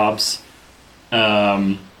tech jobs.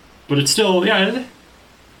 But it's still, it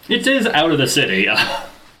is out of the city.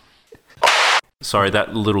 Sorry,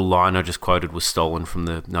 that little line I just quoted was stolen from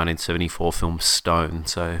the 1974 film Stone,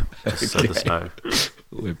 so just so there's no...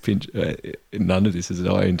 None of this is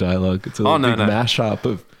our own dialogue. It's a big mashup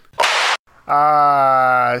of...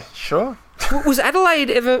 Sure. Was Adelaide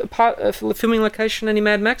ever a filming location, any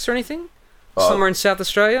Mad Max or anything? Somewhere in South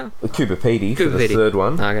Australia? Cooper Pedy for the third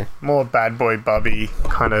one. Okay. More Bad Boy Bubby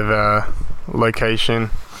kind of location.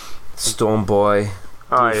 Storm Boy,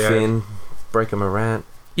 Finn, Breaker Morant.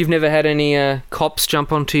 You've never had any cops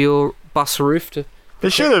jump onto your bus roof to... There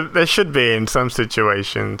should be in some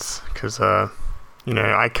situations, because,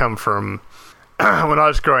 I come from... when I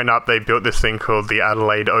was growing up, they built this thing called the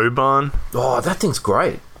Adelaide O-Bahn. Oh, that thing's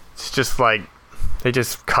great. It's just like... They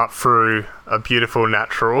just cut through a beautiful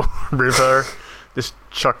natural river, just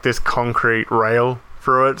chuck this concrete rail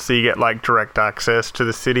through it, so you get like direct access to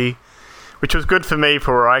the city, which was good for me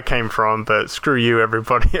for where I came from, but screw you,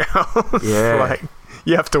 everybody else. Yeah. Like,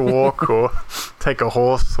 you have to walk or take a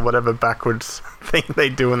horse or whatever backwards thing they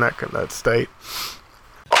do in that state.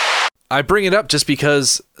 I bring it up just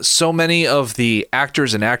because so many of the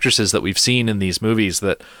actors and actresses that we've seen in these movies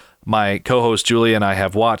that my co-host Julia and I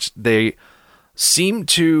have watched, they seem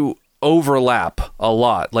to overlap a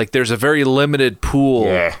lot. Like there's a very limited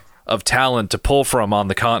pool of talent to pull from on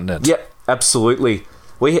the continent. Yeah, absolutely.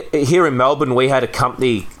 Here in Melbourne, we had a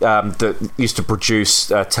company that used to produce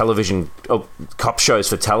television cop shows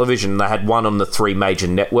for television. They had one on the 3 major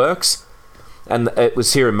networks, and it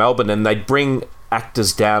was here in Melbourne, and they'd bring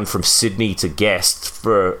actors down from Sydney to guest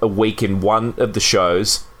for a week in one of the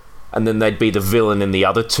shows, and then they'd be the villain in the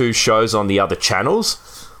other 2 shows on the other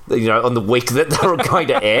channels, on the week that they were going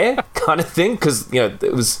to air, kind of thing, because,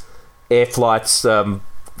 it was air flights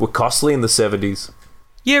were costly in the 70s.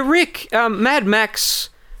 Yeah, Rick, Mad Max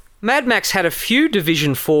had a few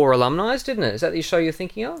Division 4 alumni, didn't it? Is that the show you're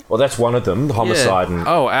thinking of? Well, that's one of them, Homicide. Yeah. And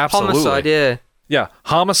Oh, absolutely. Homicide, yeah. Yeah,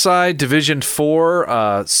 Homicide, Division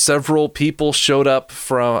 4, several people showed up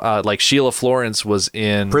from, like Sheila Florence was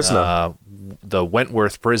in Prisoner. The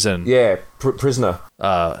Wentworth Prison Prisoner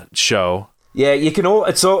show. Yeah, you can all.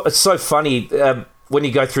 It's so funny when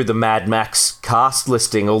you go through the Mad Max cast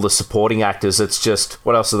listing, all the supporting actors. It's just,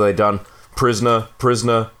 what else have they done? Prisoner.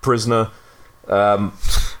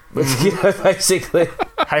 Basically.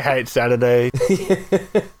 I hate Saturday.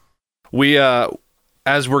 We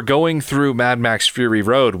as we're going through Mad Max Fury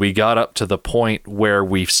Road, we got up to the point where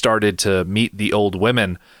we started to meet the old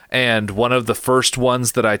women, and one of the first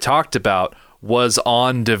ones that I talked about was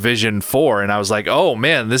on Division 4, and I was like, oh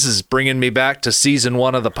man, this is bringing me back to season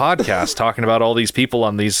 1 of the podcast, talking about all these people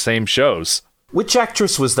on these same shows. Which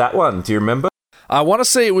actress was that one? Do you remember? I want to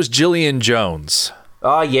say it was Gillian Jones.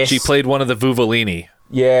 Ah, yes. She played one of the Vuvolini.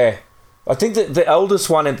 Yeah. I think that the eldest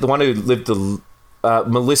one, the one who lived,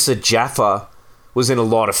 Melissa Jaffa, was in a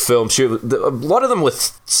lot of films. A lot of them were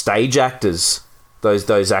stage actors,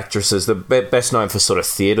 those actresses. They're best known for sort of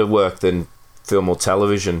theatre work than film or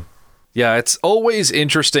television. Yeah, it's always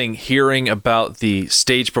interesting hearing about the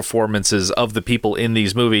stage performances of the people in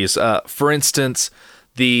these movies. For instance,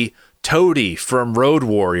 the Toady from Road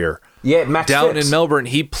Warrior. Yeah, Max down Phipps. in Melbourne,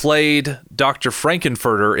 he played Dr.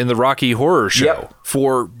 Frankenfurter in the Rocky Horror Show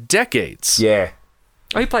for decades. Yeah.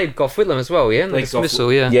 Oh, he played Gough Whitlam as well, yeah? In the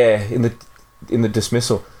Dismissal, yeah. Yeah, in the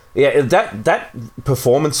Dismissal. Yeah, that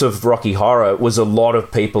performance of Rocky Horror was a lot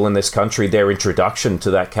of people in this country, their introduction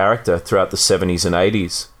to that character throughout the 70s and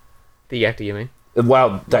 80s. The actor, you mean?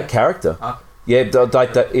 Well, that character. Yeah,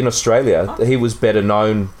 like that in Australia, he was better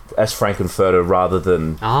known as Frankenfurter rather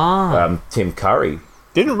than Tim Curry.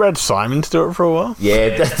 Didn't Red Simons do it for a while? Yeah,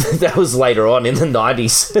 that was later on in the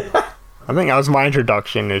 90s. I think that was my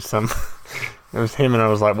introduction to some... It was him, and I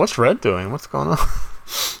was like, what's Red doing? What's going on?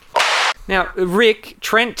 Now, Rick,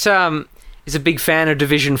 Trent is a big fan of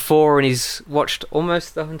Division 4, and he's watched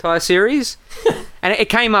almost the entire series. And it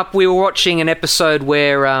came up, we were watching an episode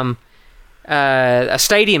where a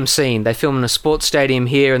stadium scene, they film in a sports stadium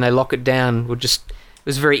here, and they lock it down. It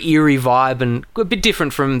was a very eerie vibe, and a bit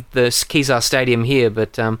different from the Kezar Stadium here,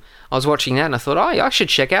 but I was watching that, and I thought, I should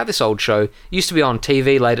check out this old show. It used to be on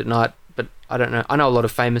TV late at night, but I don't know. I know a lot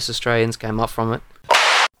of famous Australians came up from it.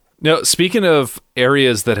 Now, speaking of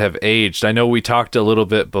areas that have aged, I know we talked a little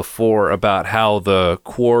bit before about how the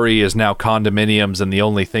quarry is now condominiums and the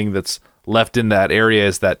only thing that's left in that area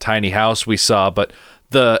is that tiny house we saw, but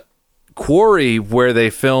the quarry where they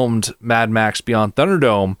filmed Mad Max Beyond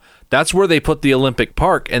Thunderdome, that's where they put the Olympic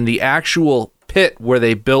Park, and the actual pit where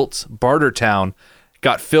they built Bartertown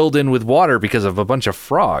got filled in with water because of a bunch of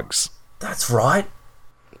frogs. That's right.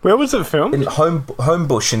 Where was it filmed? In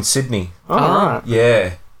Homebush in Sydney. Oh, right.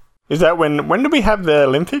 Yeah. Is that when did we have the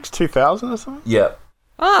Olympics? 2000 or something? Yeah.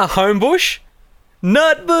 Homebush.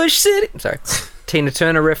 Nutbush City. Sorry. Tina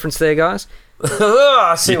Turner reference there, guys.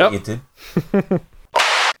 I see what you did.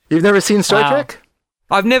 You've never seen Star Trek?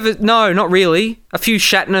 No, not really. A few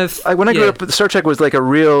Shatner... When I grew up, Star Trek was like a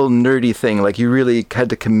real nerdy thing. Like, you really had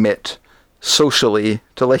to commit socially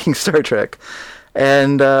to liking Star Trek.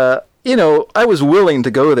 And, I was willing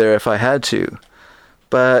to go there if I had to.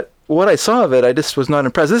 But what I saw of it, I just was not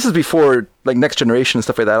impressed. This is before, like, Next Generation and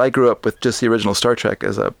stuff like that. I grew up with just the original Star Trek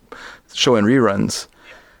as a show in reruns.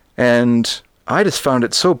 And I just found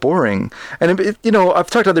it so boring. And, I've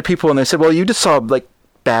talked to other people, and they said, well, you just saw, like,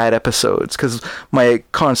 bad episodes, because my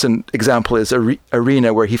constant example is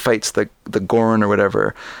Arena, where he fights the Gorn or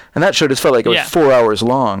whatever, and that show just felt like it was 4 hours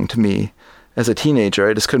long to me as a teenager.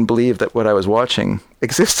 I just couldn't believe that what I was watching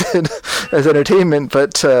existed as entertainment.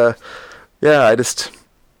 But I've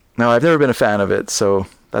never been a fan of it, so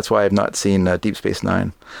that's why I've not seen Deep Space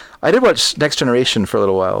Nine. I did watch Next Generation for a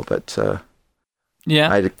little while, but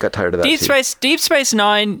I got tired of that. Deep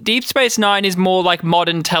Space Nine is more like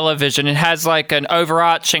modern television. It has like an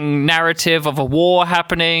overarching narrative of a war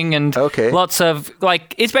happening and lots of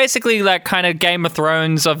it's basically like kind of Game of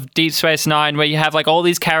Thrones of Deep Space Nine, where you have like all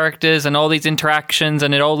these characters and all these interactions,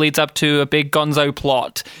 and it all leads up to a big gonzo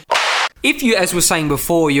plot. If you, as we were saying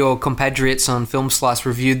before, your compatriots on Film Slice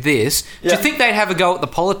reviewed this, do you think they'd have a go at the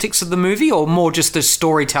politics of the movie, or more just the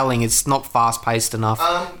storytelling? It's not fast-paced enough.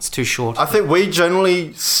 It's too short. I think we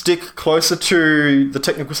generally stick closer to the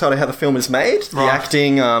technical side of how the film is made, the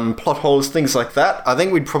acting, plot holes, things like that. I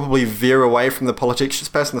think we'd probably veer away from the politics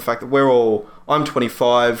just based on the fact that I'm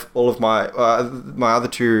 25, all of my other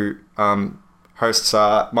two hosts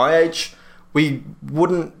are my age. We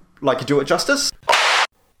wouldn't do it justice.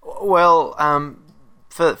 Well,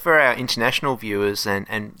 for our international viewers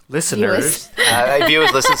and listeners,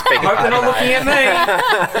 viewers, listeners, speaking. I hope they're not looking at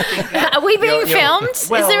me. Are we being filmed? Is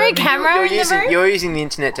there a camera in the room? You're using the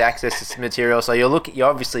internet to access this material, so you're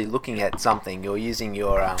obviously looking at something. You're using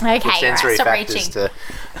your sensory factors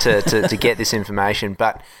to get this information.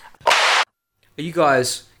 But are you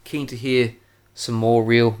guys keen to hear some more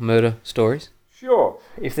real murder stories? Sure.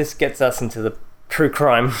 If this gets us into the true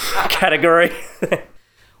crime category.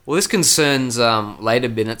 Well, this concerns later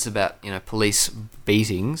minutes about police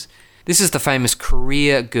beatings. This is the famous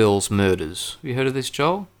Korea girls' murders. Have you heard of this,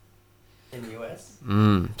 Joel? In the US?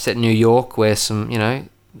 Set in New York, where some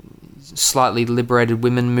slightly liberated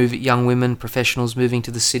young women, professionals moving to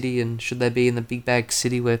the city, and should they be in the big bag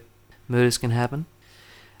city where murders can happen?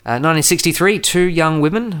 1963, two young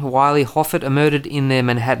women, Wiley Hoffert, are murdered in their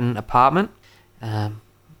Manhattan apartment,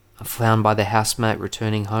 found by their housemate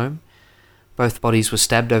returning home. Both bodies were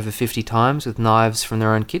stabbed over 50 times with knives from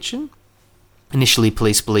their own kitchen. Initially,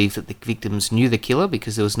 police believed that the victims knew the killer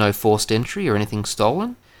because there was no forced entry or anything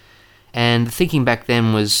stolen. And the thinking back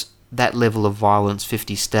then was that level of violence,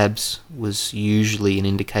 50 stabs, was usually an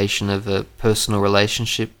indication of a personal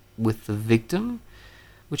relationship with the victim,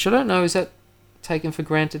 which I don't know, is that taken for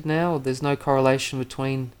granted now? Or there's no correlation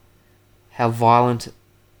between how violent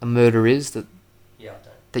a murder is, that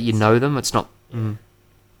you know them? It's not...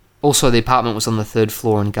 Also, the apartment was on the third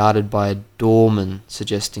floor and guarded by a doorman,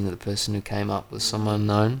 suggesting that the person who came up was someone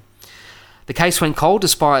unknown. The case went cold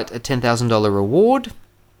despite a $10,000 reward.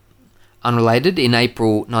 Unrelated, in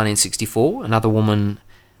April 1964, another woman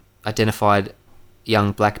identified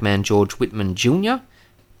young black man George Whitman Jr.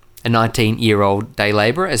 a 19-year-old day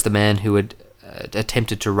labourer, as the man who had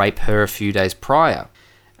attempted to rape her a few days prior.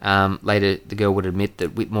 Later, the girl would admit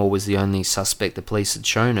that Whitmore was the only suspect the police had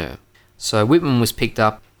shown her. So Whitman was picked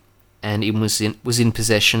up and was in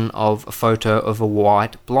possession of a photo of a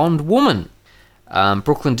white blonde woman.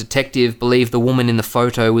 Brooklyn detective believed the woman in the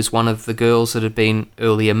photo was one of the girls that had been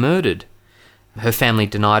earlier murdered. Her family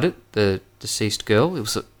denied it, the deceased girl.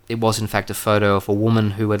 It was in fact a photo of a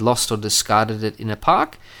woman who had lost or discarded it in a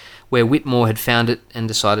park, where Whitmore had found it and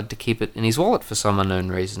decided to keep it in his wallet for some unknown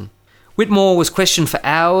reason. Whitmore was questioned for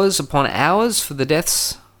hours upon hours for the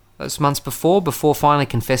deaths those months before finally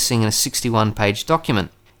confessing in a 61-page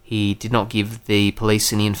document. He did not give the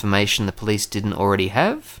police any information the police didn't already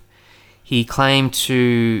have. He claimed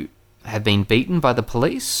to have been beaten by the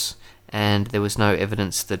police, and there was no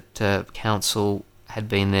evidence that counsel had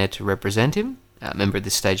been there to represent him. Remember, at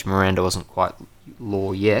this stage, Miranda wasn't quite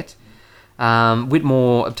law yet.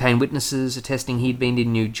 Whitmore obtained witnesses attesting he'd been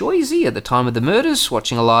in New Jersey at the time of the murders,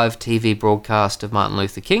 watching a live TV broadcast of Martin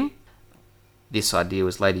Luther King. This idea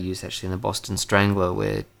was later used actually in the Boston Strangler,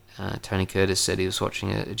 where Tony Curtis said he was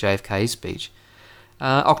watching a JFK speech.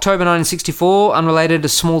 October 1964, unrelated, a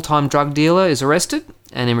small-time drug dealer is arrested,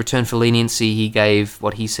 and in return for leniency, he gave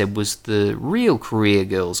what he said was the real Career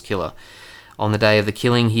Girls killer. On the day of the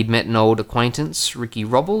killing, he'd met an old acquaintance, Ricky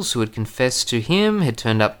Robles, who had confessed to him, had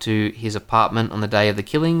turned up to his apartment on the day of the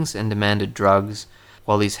killings and demanded drugs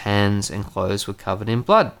while his hands and clothes were covered in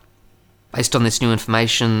blood. Based on this new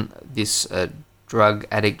information, this drug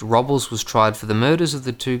addict Robles was tried for the murders of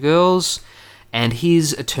the two girls, and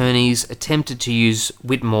his attorneys attempted to use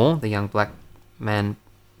Whitmore, the young black man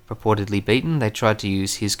purportedly beaten. They tried to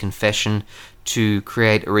use his confession to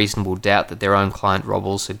create a reasonable doubt that their own client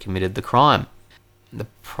Robles had committed the crime. The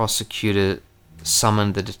prosecutor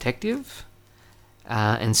summoned the detective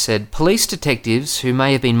and said, police detectives who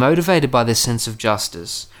may have been motivated by their sense of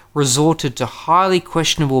justice resorted to highly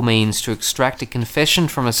questionable means to extract a confession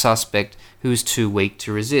from a suspect who was too weak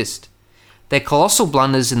to resist. Their colossal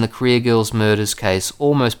blunders in the Career Girls murders case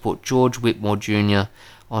almost put George Whitmore Jr.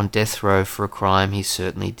 on death row for a crime he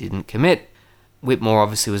certainly didn't commit. Whitmore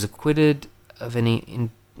obviously was acquitted of any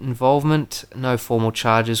involvement. No formal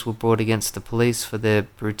charges were brought against the police for their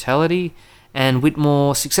brutality, and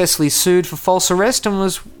Whitmore successfully sued for false arrest and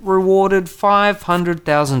was rewarded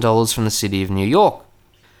 $500,000 from the city of New York.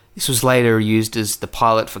 This was later used as the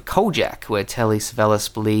pilot for Kojak, where Telly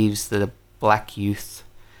Savalas believes that a black youth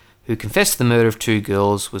who confessed to the murder of two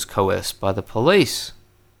girls was coerced by the police.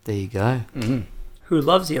 There you go. Mm-hmm. Who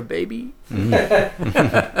loves you, baby?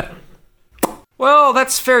 Mm. Well,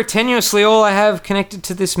 that's very tenuously all I have connected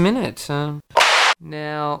to this minute.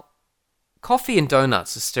 Now, coffee and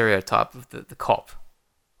donuts, a stereotype of the cop.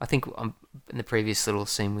 I think in the previous little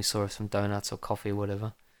scene we saw some donuts or coffee or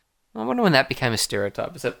whatever. I wonder when that became a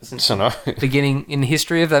stereotype. Is that the beginning in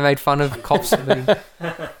history? Have they made fun of cops?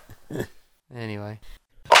 Anyway.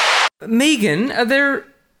 Megan, are there...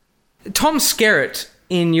 Tom Skerritt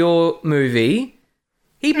in your movie,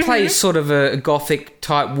 he plays sort of a gothic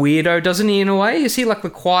type weirdo, doesn't he, in a way? Is he like the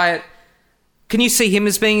quiet... Can you see him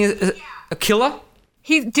as being a killer?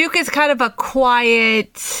 Duke is kind of a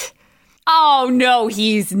quiet... Oh, no,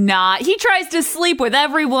 he's not. He tries to sleep with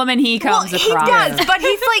every woman he comes across. He does, but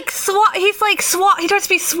he's like suave. He tries to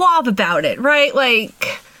be suave about it, right?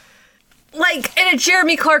 Like in a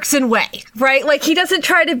Jeremy Clarkson way, right? Like, he doesn't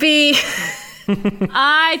try to be...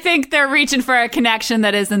 I think they're reaching for a connection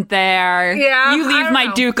that isn't there. Yeah, you leave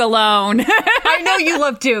my Duke alone. I know you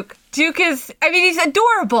love Duke. Duke is, he's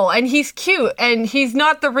adorable and he's cute and he's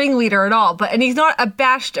not the ringleader at all, and he's not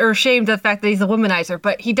abashed or ashamed of the fact that he's a womanizer,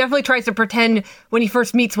 but he definitely tries to pretend when he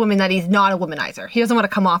first meets women that he's not a womanizer. He doesn't want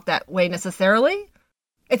to come off that way necessarily.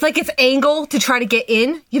 It's like his angle to try to get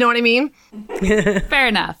in, you know what I mean? Fair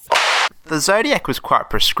enough. The Zodiac was quite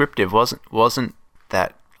prescriptive, wasn't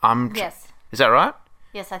that? Yes. Is that right?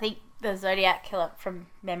 Yes, I think the Zodiac killer from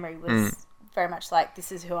memory was very much like,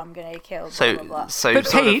 this is who I'm going to kill, blah, blah, blah.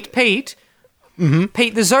 But Pete,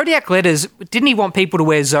 the Zodiac letters, didn't he want people to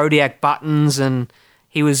wear Zodiac buttons, and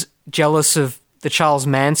he was jealous of the Charles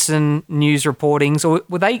Manson news reportings? Or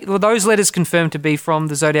were those letters confirmed to be from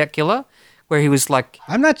the Zodiac killer, where he was like...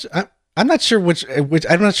 I'm not sure which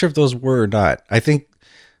I'm not sure if those were or not. I think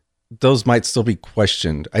those might still be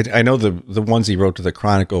questioned. I know the ones he wrote to the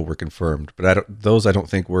Chronicle were confirmed, but I don't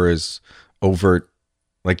think were as overt.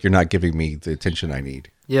 Like, you're not giving me the attention I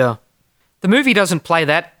need. Yeah. The movie doesn't play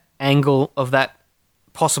that angle of that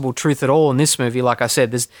possible truth at all in this movie. Like I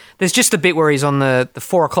said, there's just a bit where he's on the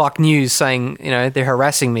 4 o'clock news saying, they're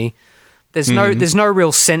harassing me. There's no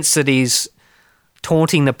real sense that he's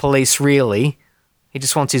taunting the police, really. He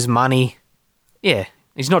just wants his money. Yeah,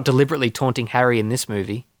 he's not deliberately taunting Harry in this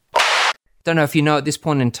movie. Don't know if you know at this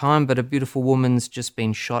point in time, but a beautiful woman's just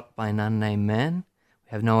been shot by an unnamed man.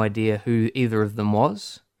 We have no idea who either of them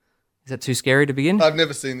was. Is that too scary to begin? I've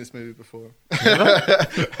never seen this movie before.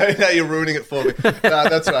 Now you're ruining it for me. Nah,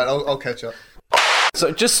 that's right. I'll catch up.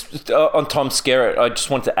 So just on Tom Skerritt, I just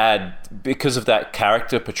want to add, because of that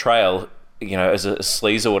character portrayal, you know, as a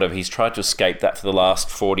sleaze or whatever, he's tried to escape that for the last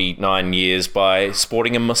 49 years by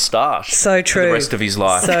sporting a moustache. So true. For the rest of his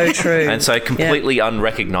life. So true. And so completely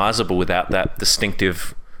unrecognisable without that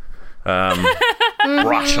distinctive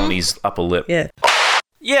brush on his upper lip. Yeah.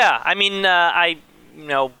 Yeah, I mean,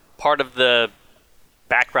 part of the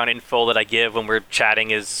background info that I give when we're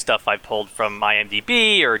chatting is stuff I pulled from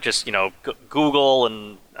IMDb or just, Google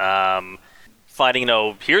and finding,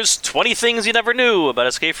 here's 20 things you never knew about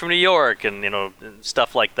Escape from New York and,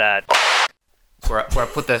 stuff like that. Where I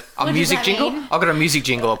put the music jingle? mean? I've got a music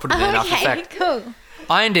jingle. I'll put it in after Okay, fact. cool.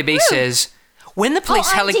 IMDb says, when the police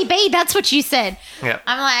IMDb, that's what you said. Yeah.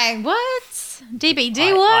 I'm like, what?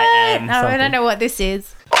 DBD, what? I don't know what this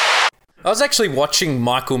is. I was actually watching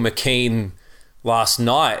Michael McKean last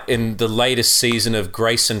night in the latest season of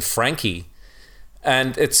Grace and Frankie,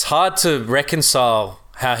 and it's hard to reconcile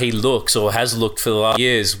how he looks or has looked for the last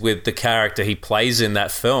years with the character he plays in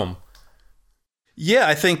that film. Yeah,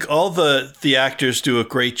 I think all the actors do a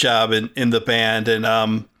great job in the band, and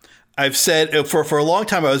I've said for a long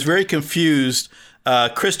time I was very confused.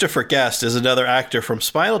 Christopher Guest is another actor from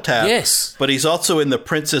Spinal Tap, yes, but he's also in The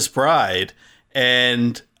Princess Bride.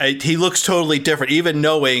 And he looks totally different, even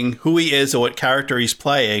knowing who he is and what character he's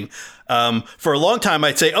playing. For a long time,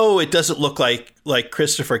 I'd say, it doesn't look like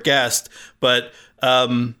Christopher Guest. But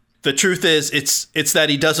the truth is, it's that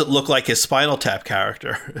he doesn't look like his Spinal Tap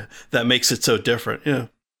character that makes it so different. Yeah.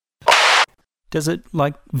 Does it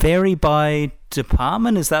vary by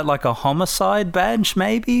department? Is that like a homicide badge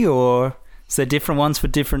maybe? Or is there different ones for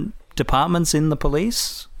different departments in the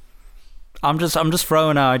police? I'm just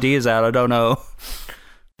throwing ideas out. I don't know.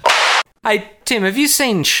 Hey, Tim, have you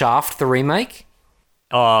seen Shaft, the remake?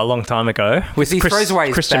 Oh, a long time ago. With he throws away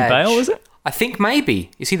his Christian badge. Bale, is it? I think maybe.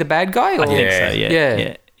 Is he the bad guy? Or? I think so,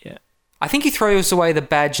 yeah. I think he throws away the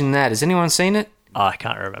badge in that. Has anyone seen it? Oh, I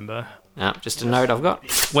can't remember. No, just a note I've got.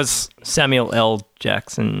 Was Samuel L.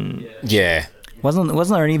 Jackson... Yeah. Wasn't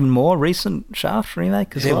there an even more recent Shaft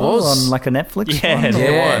remake as well? Was. On a Netflix yeah, one?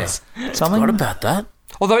 There was. Something? Forgot about that.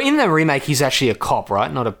 Although in the remake, he's actually a cop,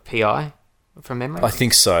 right? Not a PI, from memory? I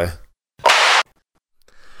think so.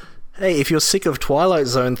 Hey, if you're sick of Twilight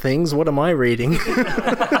Zone things, what am I reading?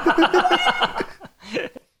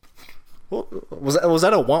 Was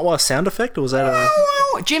that a wah-wah sound effect, or was that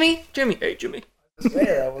a... Jimmy! Hey, Jimmy. Yeah,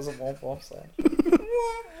 that was a wah-wah sound.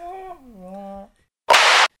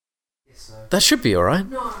 That should be all right.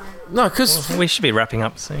 No, because... we should be wrapping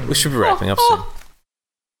up soon. We should be wrapping up soon.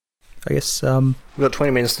 I guess we've got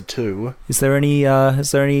 20 minutes to 2. Is there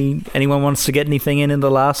anyone wants to get anything in the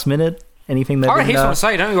last minute? Anything that All right, here's what I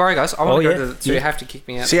say. Don't worry, guys. I want to go so you have to kick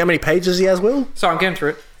me out. See how many pages he has, Will? So I'm getting through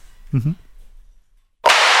it. Mm-hmm.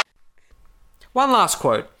 One last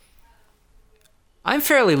quote. I'm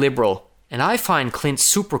fairly liberal, and I find Clint's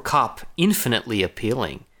super cop infinitely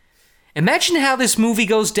appealing. Imagine how this movie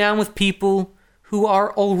goes down with people who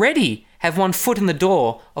are already have one foot in the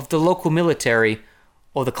door of the local military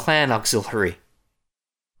or the Klan Auxiliary.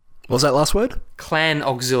 What was that last word? Klan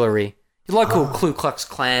Auxiliary. The local Ku Klux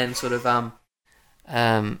Klan sort of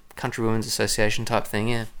Country Women's Association type thing,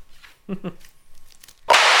 yeah.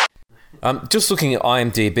 Just looking at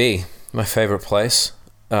IMDb, my favourite place.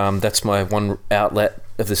 That's my one outlet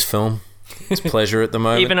of this film. It's pleasure at the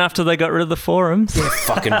moment. Even after they got rid of the forums.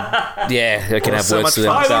 Fucking I can have words to them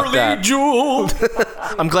about that. Jeweled.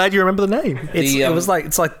 I'm glad you remember the name.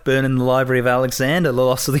 It's like burning the Library of Alexander, the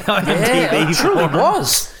loss of the IMDb. Yeah, it truly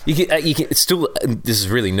was. You can it's still. This is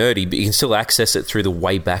really nerdy, but you can still access it through the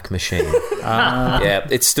Wayback Machine. Yeah,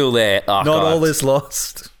 it's still there. Archived. Not all is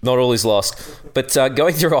lost. Not all is lost. But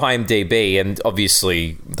going through IMDb, and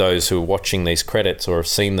obviously those who are watching these credits or have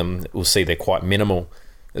seen them will see they're quite minimal.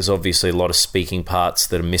 There's obviously a lot of speaking parts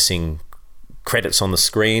that are missing credits on the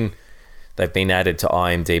screen. They've been added to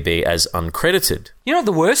IMDb as uncredited. You know what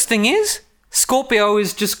the worst thing is? Scorpio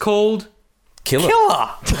is just called... Killer.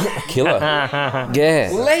 Killer. Yeah.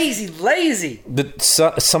 Lazy. But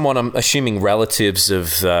someone, I'm assuming relatives of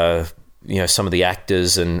some of the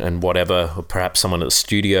actors and whatever, or perhaps someone at the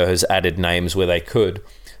studio has added names where they could.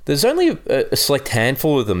 There's only a select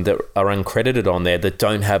handful of them that are uncredited on there that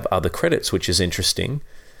don't have other credits, which is interesting.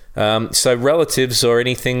 So relatives or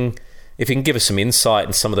anything If you can give us some insight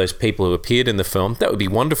in some of those people who appeared in the film, that would be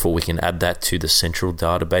wonderful. We can add that to the central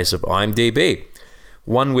database of IMDb.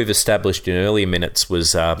 One we've established in earlier minutes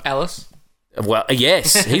was... Ellis? Well,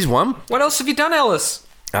 yes, he's one. What else have you done, Ellis?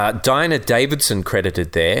 Diana Davidson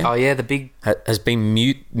credited there. Oh, yeah, the big... Has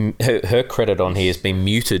been her credit on here has been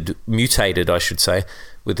mutated, I should say,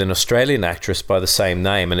 with an Australian actress by the same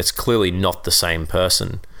name, and it's clearly not the same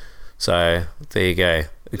person. So, there you go.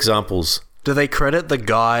 Examples... Do they credit the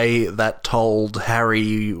guy that told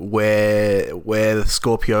Harry where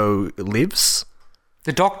Scorpio lives?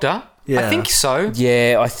 The doctor? Yeah. I think so.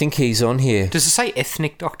 Yeah, I think he's on here. Does it say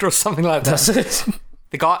ethnic doctor or something like that? Does it?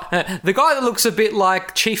 The guy that looks a bit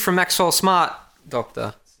like Chief from Maxwell Smart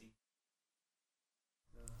doctor.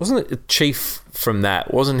 Wasn't it Chief from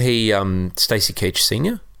that? Wasn't he Stacey Keach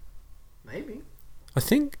Sr.? Maybe. I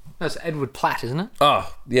think. That's Edward Platt, isn't it?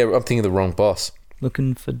 Oh, yeah, I'm thinking of the wrong boss.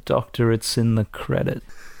 Looking for doctor, it's in the credit.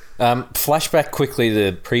 Flashback quickly to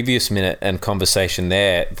the previous minute and conversation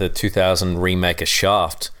there, the 2000 remake of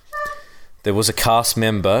Shaft. There was a cast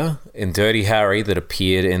member in Dirty Harry that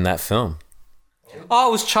appeared in that film. Oh,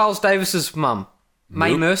 it was Charles Davis's mum.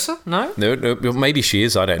 Mae Mercer? No? No, maybe she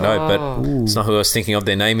is, I don't know, but it's not who I was thinking of.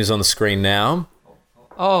 Their name is on the screen now.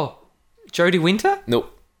 Oh, Jodie Winter?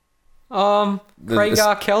 Nope. Craig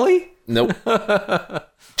R. Kelly? Nope.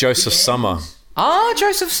 Joseph Summer. Ah,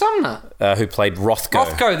 Joseph Sumner. Who played Rothko.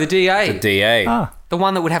 Rothko, the DA. The DA. The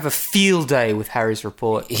one that would have a field day with Harry's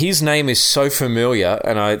report. His name is so familiar,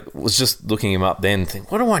 and I was just looking him up then, thinking,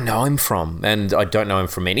 what do I know him from? And I don't know him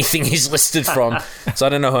from anything he's listed from, so I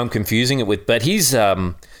don't know who I'm confusing it with. But he's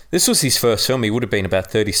this was his first film. He would have been about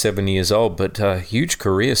 37 years old, but huge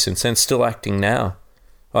career since then, still acting now.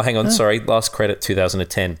 Oh, hang on, sorry. Last credit,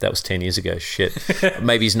 2010. That was 10 years ago. Shit.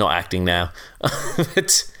 Maybe he's not acting now.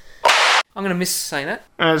 But... I'm going to miss saying it.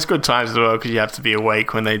 It's good times as well because you have to be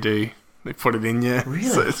awake when they put it in you. Really?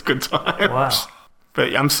 So it's good times. Wow.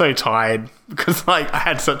 But I'm so tired because I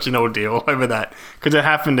had such an ordeal over that because it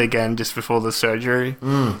happened again just before the surgery.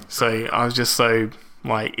 So I was just so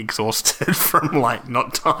exhausted from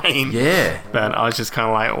not dying. Yeah. That I was just kind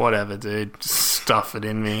of like, whatever, dude, just stuff it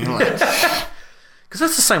in me. Because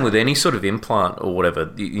that's the same with any sort of implant or whatever.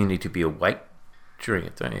 You need to be awake during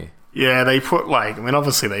it, don't you? Yeah, they put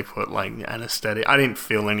obviously they put anesthetic. I didn't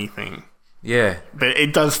feel anything. Yeah, but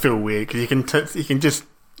it does feel weird because you can just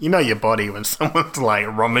your body when someone's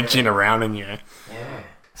rummaging around in you. Yeah.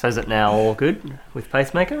 So is it now all good with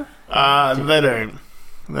pacemaker? They don't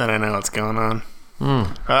know what's going on.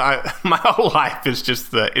 My whole life is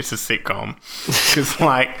just that it's a sitcom because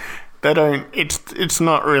they don't. It's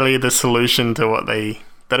not really the solution to what they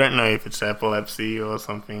don't know if it's epilepsy or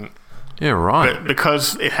something. Yeah, right. But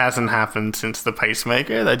because it hasn't happened since the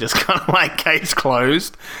pacemaker, they just kind of case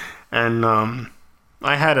closed. And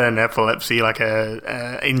I had an epilepsy,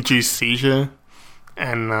 a induced seizure,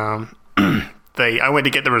 and I went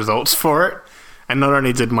to get the results for it. And not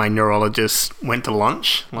only did my neurologist went to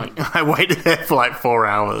lunch, I waited there for 4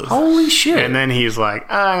 hours. Holy shit! And then he's like,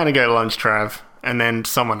 "I'm gonna go to lunch, Trav." And then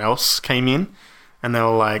someone else came in, and they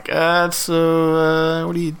were like, "So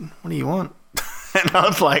what do you want?" And I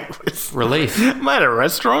was like, relief. I'm at a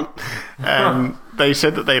restaurant. And they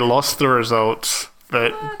said that they lost the results,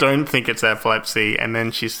 but don't think it's epilepsy. And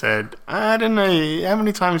then she said, I don't know, how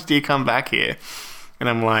many times do you come back here? And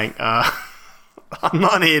I'm like, I'm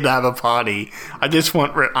not here to have a party. I just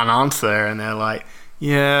want an answer. And they're like,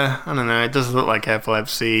 yeah, I don't know. It doesn't look like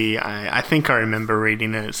epilepsy. I think I remember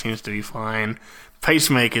reading it. It seems to be fine.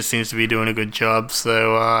 Pacemaker seems to be doing a good job.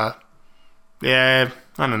 So, yeah,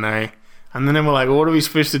 I don't know. And then they were like, well, what are we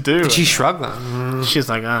supposed to do? Did she shrug that? She's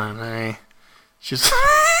like, I don't know. She's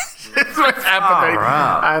what's happening?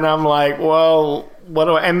 And I'm like, well, what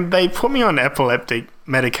do I... And they put me on epileptic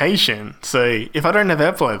medication. So if I don't have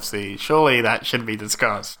epilepsy, surely that should be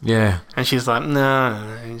discussed. Yeah. And she's like,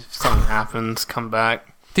 no. If something happens, come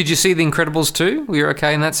back. Did you see The Incredibles 2? Were you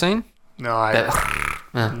okay in that scene? No,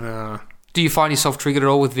 no. Do you find yourself triggered at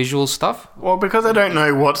all with visual stuff? Well, because I don't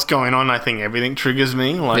know what's going on, I think everything triggers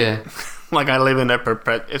me. I live in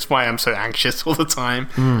a it's why I'm so anxious all the time.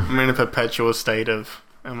 I'm in a perpetual state of,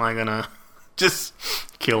 am I going to just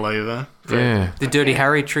kill over? Yeah. Did Dirty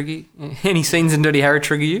Harry trigger you? Any scenes in Dirty Harry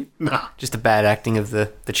trigger you? No. Just the bad acting of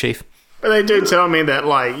the chief? But they do tell me that,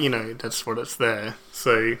 that's what it's there.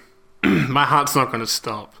 So my heart's not going to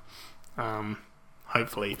stop.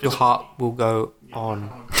 Hopefully. Your heart will go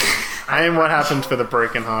on. I am what happens for the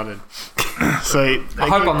brokenhearted. So I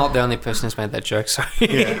hope I'm not the only person who's made that joke. Sorry.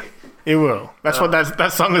 Yeah. It will. That's what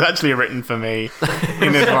that song was actually written for me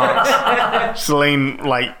in advance. Celine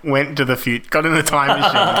went to the future, got in the time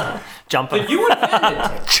machine. Jumper. But you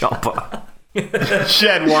invented it. Jumper. She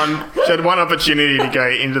had one opportunity to go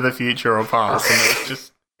into the future or past, and it was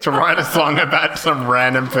just to write a song about some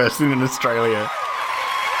random person in Australia.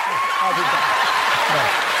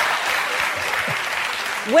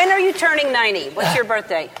 When are you turning 90? What's your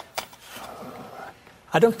birthday?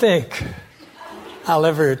 I don't think I'll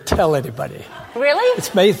ever tell anybody. Really?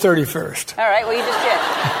 It's May 31st. All right, well, you just did.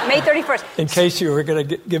 May 31st. In case you were going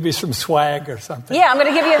to give me some swag or something. Yeah, I'm going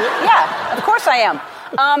to give you... Yeah, of course I am.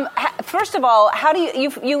 First of all, how do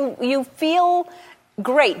you feel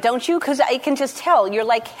great, don't you? Because I can just tell you're,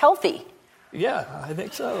 healthy. Yeah, I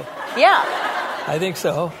think so. Yeah. I think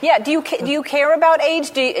so. Yeah, do you care about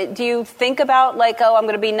age? Do you think about, I'm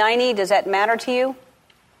going to be 90? Does that matter to you?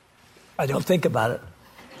 I don't think about it.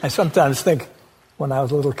 I sometimes think... When I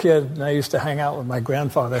was a little kid, and I used to hang out with my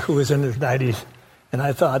grandfather, who was in his 90s, and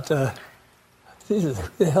I thought, Jesus, who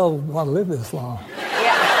the hell would want to live this long?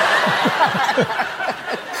 Yeah.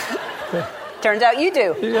 Turns out you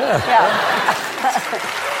do. Yeah.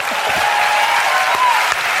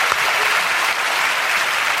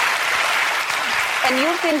 And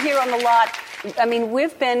you've been here on the lot. I mean,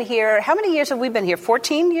 we've been here. How many years have we been here?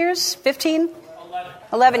 14 years? 15?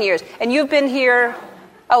 11 years. And you've been here...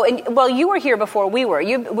 Oh, and you were here before we were.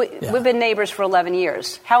 We've been neighbors for 11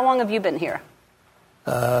 years. How long have you been here?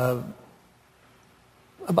 About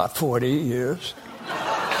 40 years. No.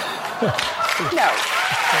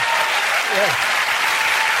 Yeah.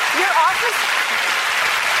 Your office?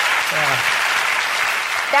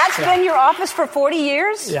 That's been your office for 40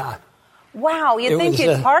 years? Yeah. Wow, you'd think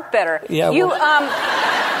you'd park better. Yeah.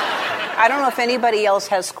 I don't know if anybody else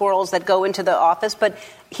has squirrels that go into the office, but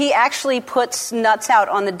he actually puts nuts out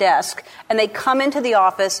on the desk, and they come into the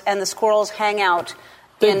office, and the squirrels hang out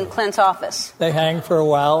in Clint's office. They hang for a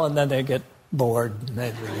while, and then they get bored, and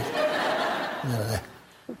they leave.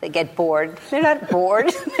 They get bored. They're not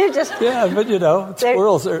bored. They're just... Yeah, but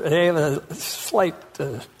squirrels, they have a slight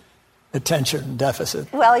attention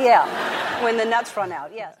deficit. Well, yeah, when the nuts run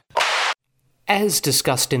out, yes. As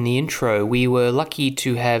discussed in the intro, we were lucky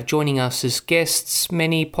to have joining us as guests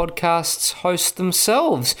many podcasts hosts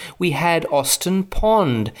themselves. We had Austin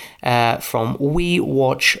Pond from We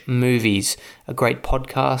Watch Movies, a great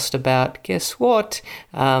podcast about, guess what,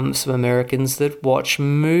 some Americans that watch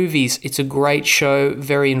movies. It's a great show,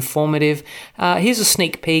 very informative. Here's a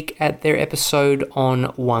sneak peek at their episode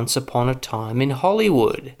on Once Upon a Time in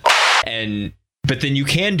Hollywood. But then you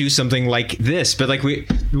can do something like this. But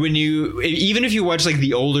even if you watch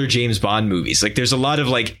the older James Bond movies, there's a lot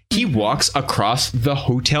of he walks across the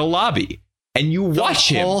hotel lobby and you watch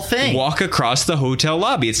him walk across the hotel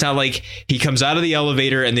lobby. It's not like he comes out of the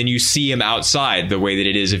elevator and then you see him outside the way that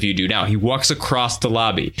it is if you do now. He walks across the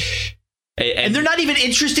lobby. And they're not even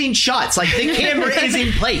interesting shots. The camera is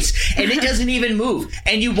in place and it doesn't even move.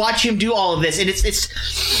 And you watch him do all of this and it's...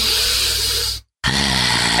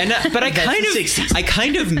 But I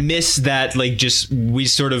kind of miss that. Things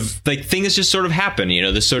just sort of happen.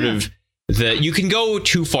 This sort of you can go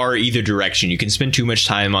too far either direction. You can spend too much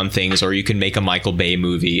time on things, or you can make a Michael Bay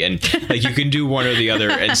movie, and you can do one or the other.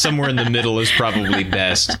 And somewhere in the middle is probably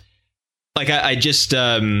best. I just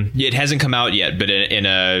it hasn't come out yet, but in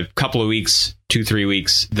a couple of weeks, 2-3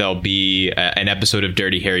 weeks, there'll be an episode of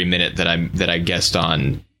Dirty Harry Minute that I guest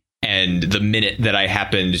on. And the minute that I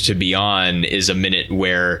happened to be on is a minute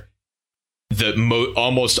where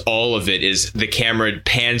almost all of it is the camera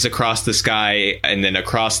pans across the sky and then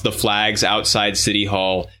across the flags outside City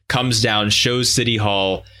Hall, comes down, shows City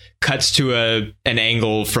Hall, cuts to an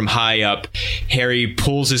angle from high up. Harry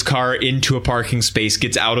pulls his car into a parking space,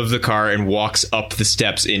 gets out of the car, and walks up the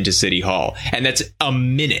steps into City Hall. And that's a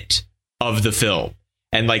minute of the film.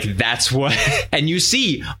 And that's what, and you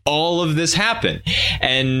see all of this happen,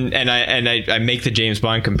 and I make the James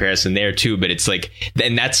Bond comparison there too, but it's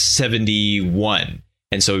and that's 71,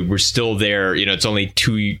 and so we're still there. It's only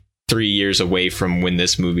 2-3 years away from when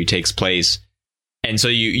this movie takes place, and so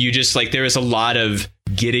you just there is a lot of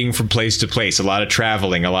getting from place to place, a lot of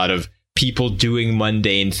traveling, a lot of people doing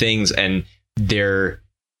mundane things, and but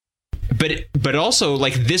also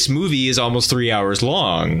this movie is almost 3 hours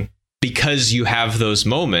long. Because you have those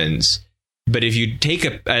moments. But if you take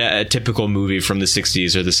a typical movie from the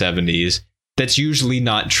 60s or the 70s, that's usually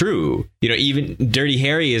not true. Even Dirty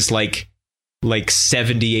Harry is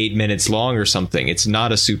 78 minutes long or something. It's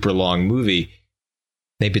not a super long movie.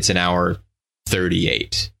 Maybe it's an hour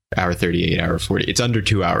 38, hour 40. It's under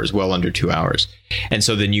 2 hours, well under 2 hours. And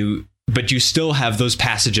so then but you still have those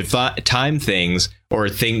passage of time things or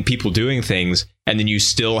people doing things, and then you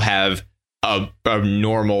still have a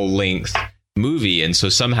normal length movie. And so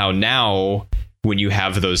somehow now, when you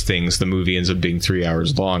have those things, the movie ends up being 3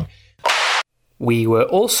 hours long. We were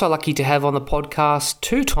also lucky to have on the podcast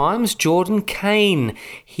 2 times Jordan Kane.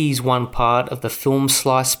 He's one part of the Film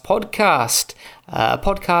Slice podcast, a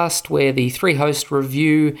podcast where the 3 hosts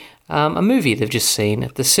review a movie they've just seen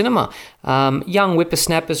at the cinema. Young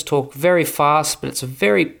whippersnappers talk very fast, but it's a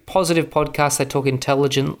very positive podcast. They talk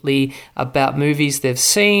intelligently about movies they've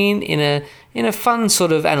seen in a fun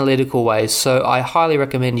sort of analytical way. So I highly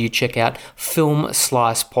recommend you check out Film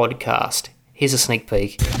Slice podcast. Here's a sneak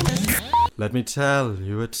peek. Let me tell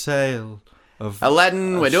you a tale of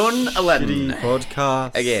Aladdin. We're doing Aladdin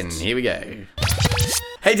podcast again. Here we go.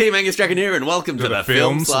 Hey team, Angus Draken here, and welcome to the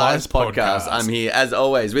Film Slice podcast. I'm here, as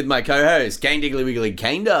always, with my co-host, Kane Diggly Wiggly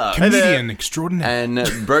Kane Dog. Comedian extraordinaire. And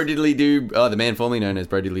Bro Diddly Doo, the man formerly known as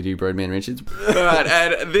Bro Diddly Doo, Broadman Richards. Alright,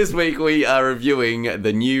 and this week we are reviewing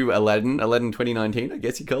the new Aladdin 2019, I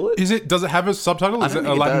guess you call it. Does it have a subtitle? Is it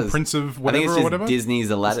Aladdin Prince of whatever I think it's just or whatever?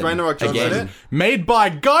 Disney's Aladdin. Again. Made by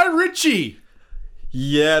Guy Ritchie.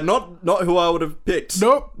 Yeah, not who I would have picked.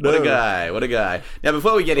 Nope. What a guy. Now,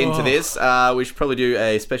 before we get into this, we should probably do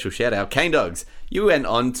a special shout out. Kane Dogs, you went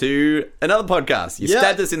on to another podcast. You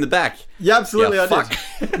stabbed us in the back. Yeah, absolutely, I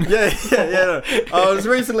did. Yeah. I was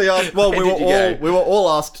recently asked. Well, we were all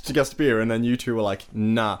asked to guest appear, and then you two were like,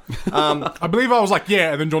 "Nah." I believe I was like,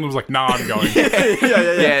 "Yeah," and then John was like, "Nah, I'm going."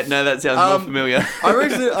 Yeah, no, that sounds more familiar.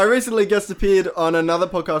 I recently guest appeared on another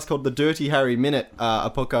podcast called The Dirty Harry Minute, a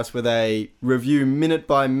podcast where they review minute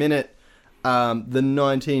by minute the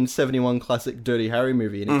 1971 classic Dirty Harry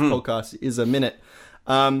movie, and each podcast is a minute.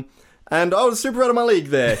 And I was super out of my league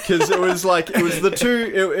there because it was the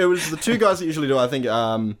two guys that usually do. I think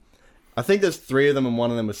there's 3 of them and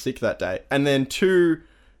one of them was sick that day, and then 2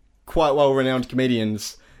 quite well renowned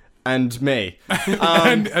comedians. And me.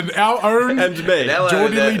 And our own. And me.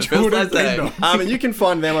 Jordan. And you can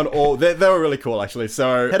find them on all. They were really cool, actually.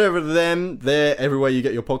 So head over to them. They're everywhere you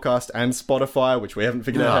get your podcast and Spotify, which we haven't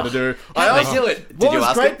figured out how to do. How do they do it? What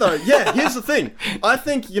was great, though? Yeah, here's the thing. I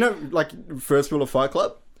think, like First Rule of Fight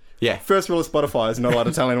Club? Yeah. First rule of Spotify is not allowed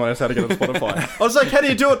to tell anyone else how to get on Spotify. I was like, how do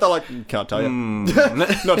you do it? They're like, can't tell you.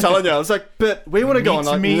 Not telling you. I was like, but we want to go on.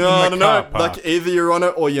 Like, no. Like, either you're on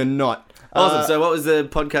it or you're not. Awesome. So what was the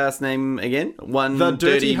podcast name again? The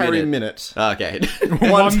Dirty Harry Minute. Okay.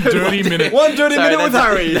 One dirty minute. One dirty minute with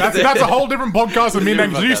Harry. That's a whole different podcast that me and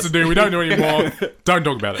Angus used to do. We don't do anymore. Don't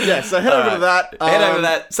talk about it. Yeah, so head over to that. Head over to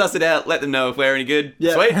that. Suss it out. Let them know if we're any good.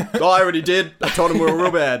 Yeah. Sweet. I already did. I told them we were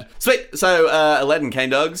real bad. Sweet. So, Aladdin,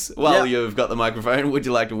 Kane Dogs, while you've got the microphone, would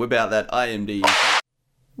you like to whip out that IMDb?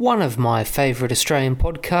 One of my favourite Australian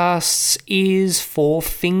podcasts is Four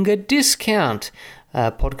Finger Discount. A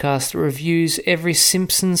podcast that reviews every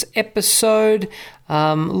Simpsons episode.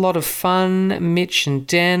 A lot of fun. Mitch and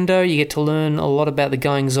Dando. You get to learn a lot about the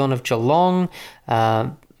goings-on of Geelong,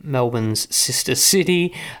 Melbourne's sister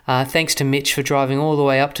city. Thanks to Mitch for driving all the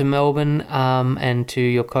way up to Melbourne, and to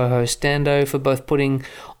your co-host Dando for both putting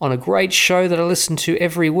on a great show that I listen to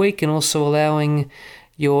every week and also allowing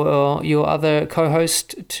your other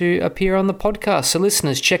co-host to appear on the podcast. So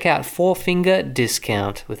listeners, check out Four Finger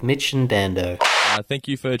Discount with Mitch and Dando. Thank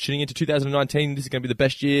you for tuning into 2019. This is going to be the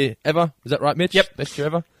best year ever. Is that right, Mitch? Yep. Best year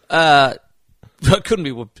ever? It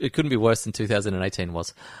couldn't be worse than 2018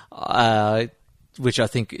 was, which I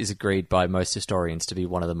think is agreed by most historians to be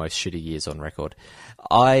one of the most shitty years on record.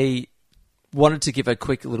 I wanted to give a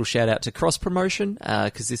quick little shout out to Cross Promotion,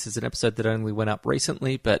 because this is an episode that only went up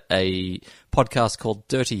recently, but a podcast called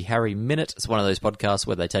Dirty Harry Minute. It's one of those podcasts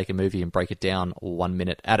where they take a movie and break it down 1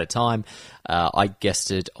 minute at a time. I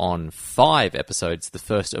guested on 5 episodes, the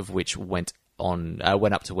first of which went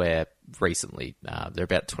up to where recently. They're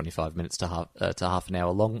about 25 minutes to half an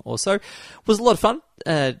hour long or so. It was a lot of fun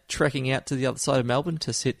trekking out to the other side of Melbourne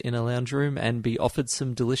to sit in a lounge room and be offered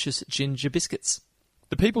some delicious ginger biscuits.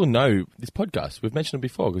 The people know this podcast. We've mentioned it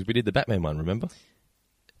before because we did the Batman one, remember?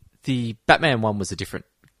 The Batman one was a different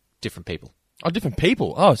people. Oh, different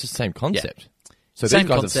people? Oh, it's just the same concept. Yeah. So same these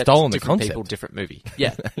guys concept, have stolen the different concept. People, different movie.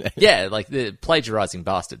 Yeah. Yeah, like the plagiarizing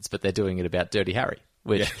bastards, but they're doing it about Dirty Harry,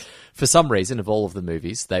 which for some reason of all of the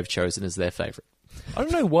movies they've chosen as their favourite. I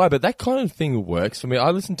don't know why, but that kind of thing works for me. I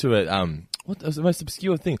listened to it, what was the most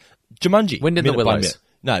obscure thing? Jumanji. Wind in the Willows.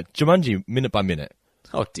 No, Jumanji, minute by minute.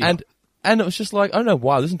 Oh, dear. And it was just like, I don't know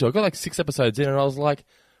why I listened to it. I got like 6 episodes in and I was like,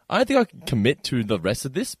 I don't think I can commit to the rest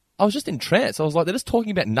of this. I was just entranced. I was like, they're just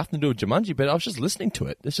talking about nothing to do with Jumanji, but I was just listening to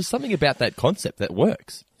it. There's just something about that concept that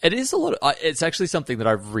works. It is a lot. It's actually something that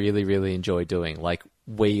I really, really enjoy doing. Like,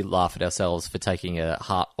 we laugh at ourselves for taking a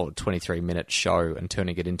 23-minute show and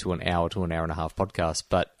turning it into an hour to an hour and a half podcast,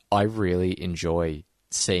 but I really enjoy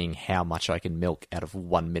seeing how much I can milk out of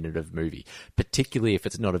 1 minute of movie, particularly if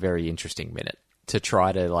it's not a very interesting minute, to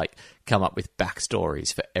try to like come up with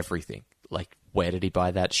backstories for everything. Like, where did he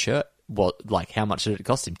buy that shirt? Like, how much did it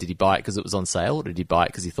cost him? Did he buy it because it was on sale, or did he buy it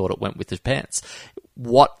because he thought it went with his pants?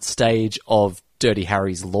 What stage of Dirty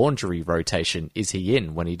Harry's laundry rotation is he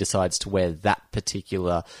in when he decides to wear that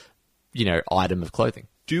particular, item of clothing?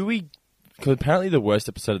 Because apparently the worst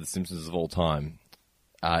episode of The Simpsons of all time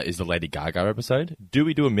is the Lady Gaga episode. Do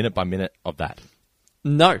we do a minute by minute of that?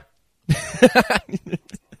 No.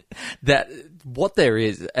 What there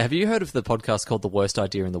is, have you heard of the podcast called The Worst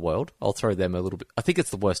Idea in the World? I'll throw them a little bit. I think it's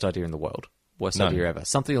The Worst Idea in the World. Worst idea ever.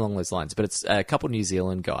 Something along those lines. But it's a couple of New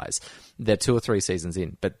Zealand guys. They're 2 or 3 seasons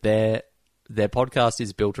in. But their podcast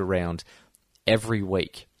is built around every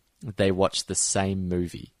week they watch the same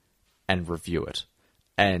movie and review it.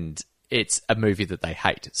 And it's a movie that they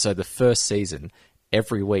hate. So the first season,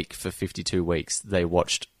 every week for 52 weeks, they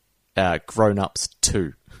watched Grown Ups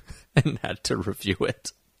 2 and had to review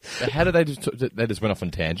it. How did they just went off on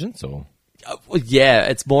tangents, or? Yeah,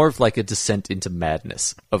 it's more of like a descent into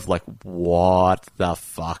madness of like, what the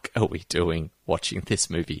fuck are we doing watching this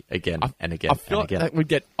movie again and again I feel and again? like that would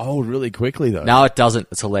get old really quickly, though. No, it doesn't.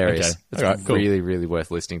 It's hilarious. Okay. It's All right, cool. really, really worth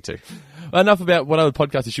listening to. Well, enough about what other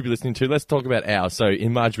podcasts you should be listening to. Let's talk about ours. So,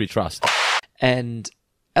 In Marge We Trust. And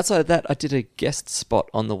outside of that, I did a guest spot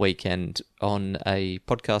on the weekend on a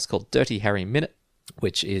podcast called Dirty Harry Minute,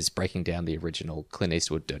 which is breaking down the original Clint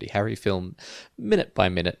Eastwood Dirty Harry film minute by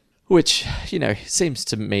minute, which, seems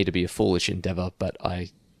to me to be a foolish endeavour, but I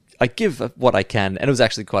give what I can, and it was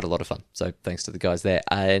actually quite a lot of fun. So thanks to the guys there.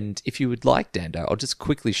 And if you would like, Dando, I'll just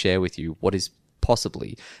quickly share with you what is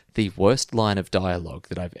possibly the worst line of dialogue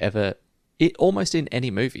that I've ever, almost in any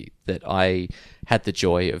movie, that I had the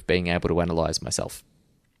joy of being able to analyse myself.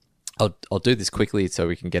 I'll do this quickly so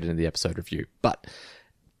we can get into the episode review. But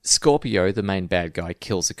Scorpio, the main bad guy,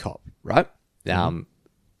 kills a cop, right?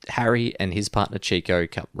 Harry and his partner Chico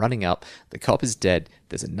come running up. The cop is dead.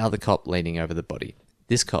 There's another cop leaning over the body.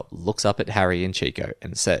 This cop looks up at Harry and Chico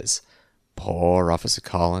and says, "Poor Officer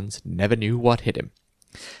Collins never knew what hit him."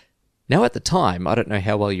 Now, at the time, I don't know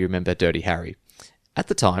how well you remember Dirty Harry. At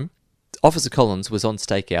the time, Officer Collins was on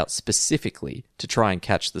stakeout specifically to try and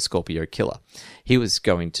catch the Scorpio killer. He was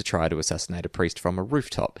going to try to assassinate a priest from a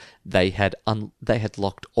rooftop. They had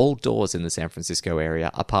locked all doors in the San Francisco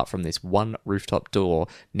area apart from this one rooftop door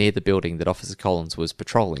near the building that Officer Collins was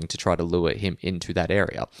patrolling to try to lure him into that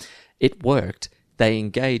area. It worked. They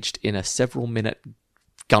engaged in a several-minute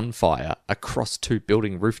gunfire across 2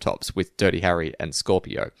 building rooftops with Dirty Harry and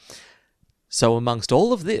Scorpio. So amongst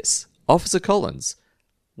all of this, Officer Collins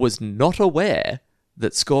was not aware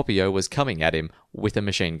that Scorpio was coming at him with a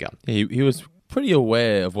machine gun. He was pretty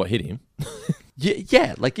aware of what hit him.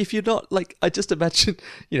 Yeah, like if you're not, like, I just imagine,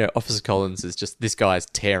 Officer Collins is just, this guy's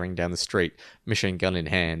tearing down the street, machine gun in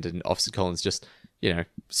hand, and Officer Collins just,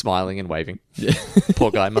 smiling and waving. Yeah. Poor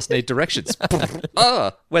guy must need directions.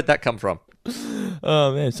 Where'd that come from?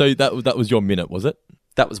 Oh, man. So that was your minute, was it?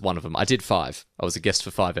 That was one of them. I did 5. I was a guest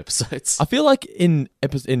for 5 episodes. I feel like in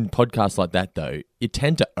podcasts like that, though, you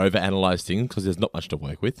tend to overanalyze things because there's not much to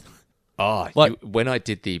work with. When I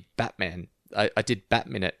did the Batman, I did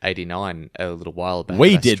Batminute 89 a little while back.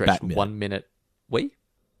 We did Batminute. 1 minute.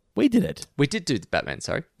 We did it. We did do the Batman,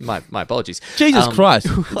 sorry. My apologies. Jesus Christ.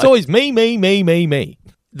 It's always me.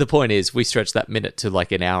 The point is, we stretched that minute to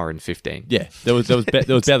like an hour and 15. Yeah, there was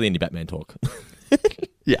barely any Batman talk.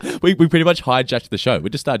 Yeah. We pretty much hijacked the show.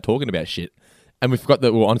 We just started talking about shit, and we forgot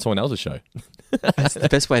that we were on someone else's show. That's the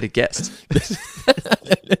best way to guest.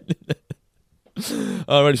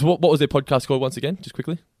 Alright, so what was their podcast called once again, just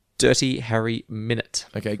quickly? Dirty Harry Minute.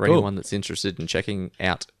 Okay, for cool. anyone that's interested in checking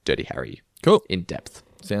out Dirty Harry. Cool. In depth.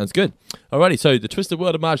 Sounds good. Alrighty, so The Twisted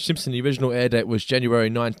World of Marge Simpson, the original air date was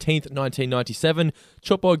January 19th, 1997.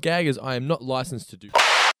 Chop or gag, as I am not licensed to do.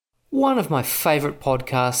 One of my favourite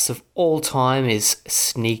podcasts of all time is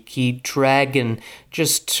Sneaky Dragon.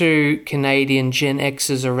 Just 2 Canadian Gen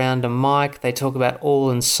Xers around a mic. They talk about all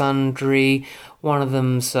and sundry. One of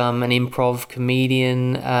them's an improv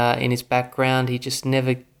comedian in his background. He just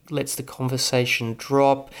never lets the conversation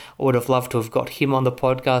drop. I would have loved to have got him on the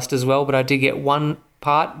podcast as well, but I did get one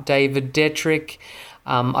part, David Detrick.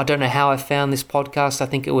 I don't know how I found this podcast. I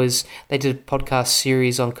think it was, they did a podcast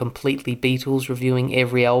series on Completely Beatles, reviewing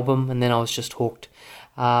every album, and then I was just hooked.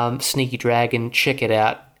 Sneaky Dragon, check it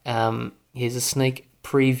out. Here's a sneak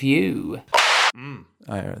preview.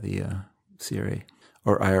 The CRA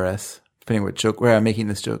or IRS, depending what joke where I'm making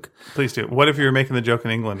this joke. Please do. What if you were making the joke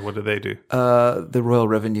in England? What do they do? The Royal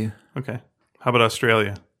Revenue. Okay. How about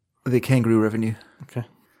Australia? The Kangaroo Revenue. Okay.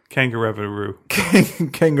 Kangaroo.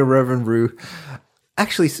 Kangaroo Revenue.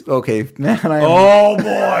 Actually, okay, man. Oh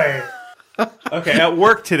boy. Okay, at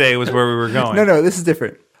work today was where we were going. No, this is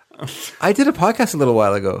different. I did a podcast a little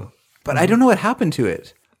while ago, but I don't know what happened to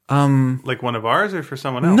it. Like one of ours or for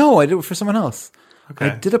someone else? No, I did it for someone else. Okay.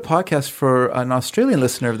 I did a podcast for an Australian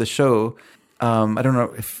listener of the show. I don't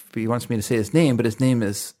know if he wants me to say his name, but his name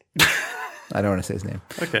is... I don't want to say his name.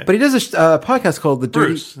 Okay. But he does a podcast called The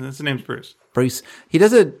Dirty... Bruce. His name's Bruce. Bruce. He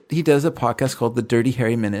does a podcast called The Dirty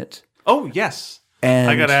Harry Minute. Oh, yes. And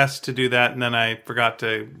I got asked to do that, and then I forgot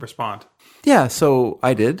to respond. Yeah, so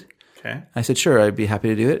I did. Okay. I said, sure, I'd be happy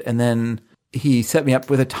to do it. And then he set me up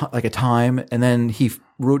with a time, and then he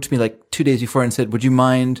wrote to me like 2 days before and said, would you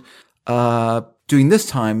mind doing this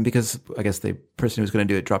time? Because I guess the person who was going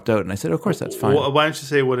to do it dropped out. And I said, of course, that's fine. Well, why don't you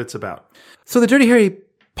say what it's about? So the Dirty Harry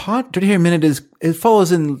Minute it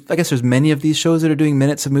follows in, I guess there's many of these shows that are doing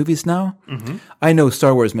minutes of movies now. Mm-hmm. I know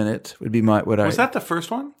Star Wars Minute would be Was that the first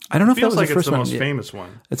one? I don't know if that Feels was like the first it's the one. most famous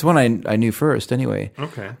one. It's one I knew first anyway.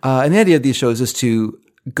 Okay. And the idea of these shows is to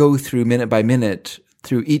go through minute by minute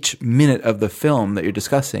through each minute of the film that you're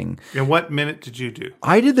discussing. And what minute did you do?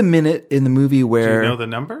 I did the minute in the movie where... Do you know the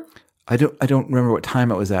number? I don't remember what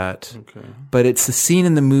time it was at. Okay. But it's the scene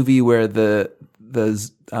in the movie where the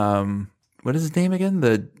what is his name again?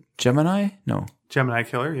 The Gemini? No. Gemini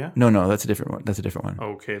Killer, yeah. No, that's a different one. That's a different one.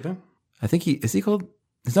 Okay, then. I think he's not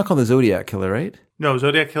called the Zodiac Killer, right? No,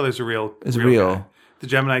 Zodiac Killer is a real guy. The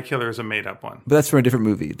Gemini Killer is a made-up one. But that's from a different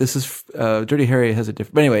movie. This is Dirty Harry has a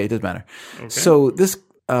different... But anyway, it doesn't matter. Okay. So this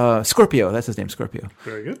Scorpio, that's his name, Scorpio.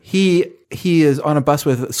 Very good. He is on a bus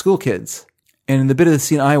with school kids. And in the bit of the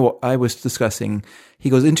scene I was discussing, he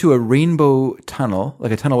goes into a rainbow tunnel,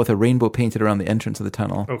 like a tunnel with a rainbow painted around the entrance of the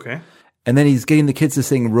tunnel. Okay. And then he's getting the kids to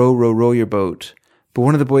sing "Row, row, row your boat," but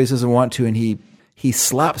one of the boys doesn't want to, and he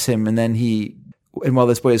slaps him. And then while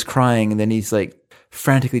this boy is crying, and then he's like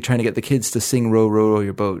frantically trying to get the kids to sing "Row, row, row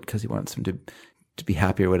your boat" because he wants them to be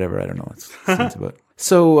happy or whatever. I don't know what the song's about.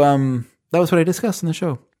 So that was what I discussed in the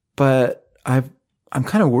show. But I'm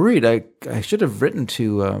kind of worried. I should have written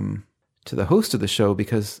to the host of the show,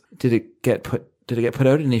 because did it get put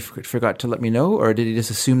out and he forgot to let me know, or did he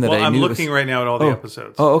just assume that I knew? I'm looking right now at all the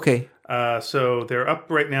episodes. Oh, okay. So they're up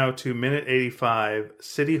right now to minute 85.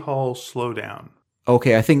 City Hall Slowdown.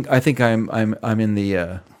 Okay, I think I'm in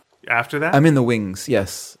the. After that, I'm in the wings.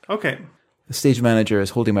 Yes. Okay. The stage manager is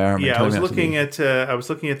holding my arm. Yeah, and I was telling me I was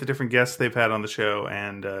looking at the different guests they've had on the show,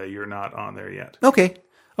 and you're not on there yet. Okay.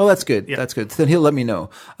 Oh, that's good. Yeah. That's good. Then he'll let me know,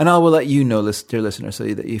 and I will let you know, dear listener, so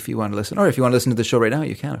that if you want to listen, or if you want to listen to the show right now,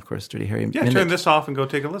 you can, of course. Dirty Harry. Yeah, turn this off and go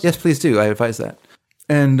take a listen. Yes, please do. I advise that.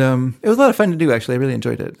 And it was a lot of fun to do. Actually, I really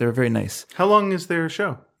enjoyed it. They were very nice. How long is their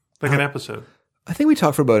show? Like an episode? I think we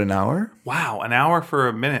talked for about an hour. Wow, an hour for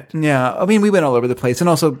a minute. Yeah, I mean, we went all over the place, and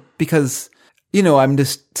also because I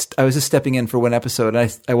was just stepping in for one episode,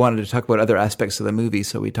 and I wanted to talk about other aspects of the movie,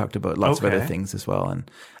 so we talked about lots of other things as well, and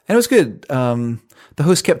it was good. The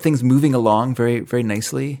host kept things moving along very, very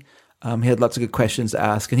nicely. He had lots of good questions to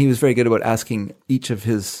ask, and he was very good about asking each of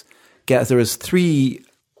his guests. There was 3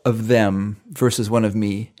 of them versus 1 of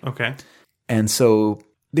me. Okay. And so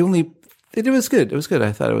it was good. It was good.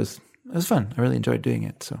 I thought it was fun. I really enjoyed doing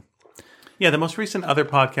it. So yeah, the most recent other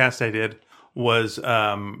podcast I did was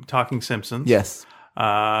Talking Simpsons. Yes.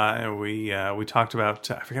 And we talked about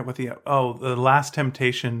I forget what the Last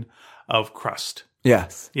Temptation of Crust.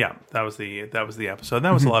 Yes. Yeah, that was the episode.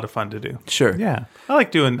 That was a lot of fun to do. Sure. Yeah. I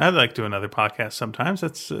like doing other podcasts sometimes.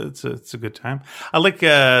 It's a good time. I like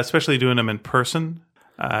especially doing them in person.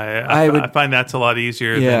 I find that's a lot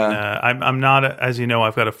easier than I'm not, as you know,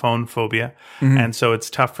 I've got a phone phobia, and so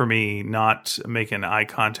it's tough for me not making eye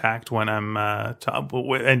contact when I'm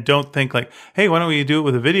and don't think like, hey, why don't we do it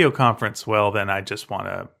with a video conference? Well, then I just want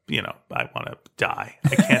to, I want to die.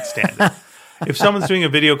 I can't stand it. If someone's doing a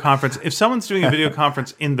video conference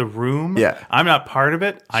in the room, I'm not part of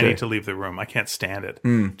it. I need to leave the room. I can't stand it.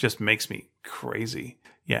 It just makes me crazy.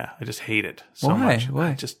 Yeah, I just hate it so much.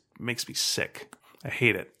 Why? It just makes me sick. I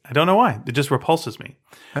hate it. I don't know why. It just repulses me.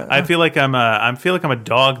 I feel like I'm a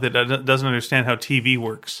dog that doesn't understand how TV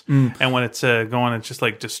works, and when it's going, it just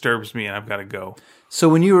like disturbs me, and I've got to go. So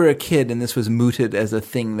when you were a kid and this was mooted as a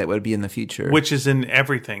thing that would be in the future, which is in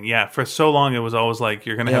everything, yeah. For so long, it was always like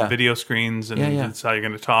you're going to have video screens, and that's how you're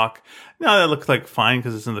going to talk. Now that looks like fine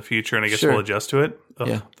because it's in the future, and I guess we'll adjust to it.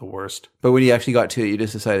 The worst. But when you actually got to it, you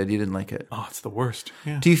just decided you didn't like it. Oh, it's the worst.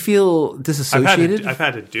 Yeah. Do you feel disassociated? I've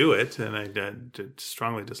had to do it, and I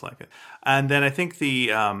strongly dislike it. And then I think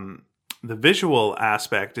the visual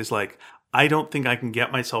aspect is like, I don't think I can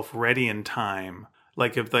get myself ready in time.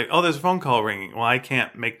 Like if there's a phone call ringing. Well, I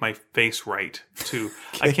can't make my face right to.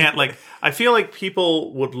 Okay. I can't I feel like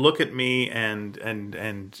people would look at me and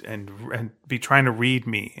be trying to read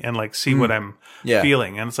me and like see what I'm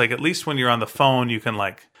feeling. And it's like, at least when you're on the phone, you can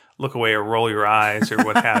like look away or roll your eyes or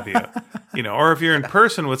what have you. You know, or if you're in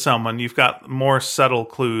person with someone, you've got more subtle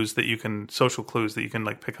social clues that you can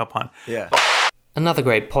like pick up on. Yeah. Another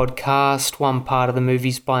great podcast, one part of the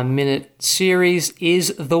Movies by Minute series,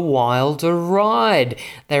 is The Wilder Ride.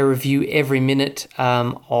 They review every minute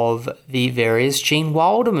of the various Gene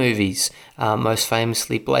Wilder movies, most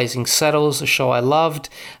famously Blazing Saddles, a show I loved.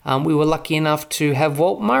 We were lucky enough to have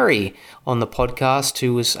Walt Murray on the podcast,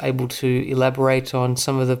 who was able to elaborate on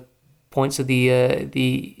some of the points of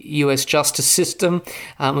the US justice system.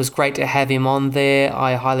 It was great to have him on there.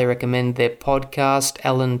 I highly recommend their podcast.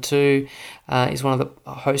 Ellen, too, is one of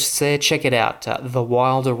the hosts there. Check it out, The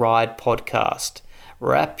Wilder Ride podcast.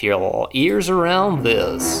 Wrap your ears around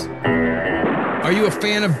this. Are you a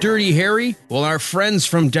fan of Dirty Harry? Well, our friends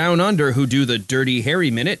from Down Under who do the Dirty Harry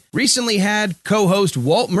Minute recently had co-host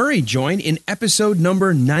Walt Murray join in episode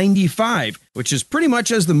number 95, which is pretty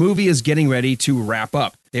much as the movie is getting ready to wrap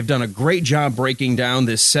up. They've done a great job breaking down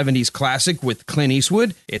this 70s classic with Clint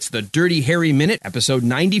Eastwood. It's the Dirty Harry Minute. Episode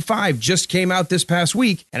 95 just came out this past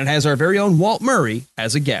week, and it has our very own Walt Murray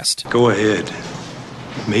as a guest. Go ahead.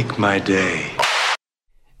 Make my day.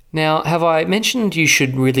 Now, have I mentioned you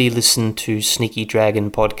should really listen to Sneaky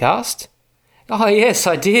Dragon podcast? Oh, yes,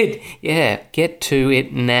 I did. Yeah, get to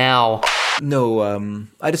it now. No,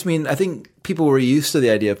 I just mean, I think people were used to the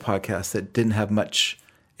idea of podcasts that didn't have much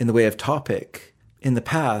in the way of topic in the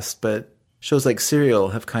past, but shows like Serial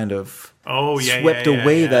have kind of swept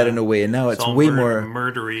away that in a way, and now it's way more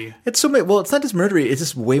murdery. It's so well, it's not just murdery; it's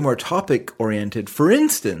just way more topic oriented. For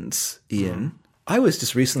instance, Ian, I was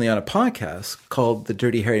just recently on a podcast called The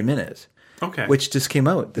Dirty Harry Minute, which just came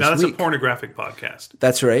out this week. Now that's a pornographic podcast.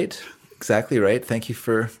 That's right, exactly right. Thank you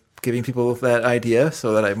for giving people that idea,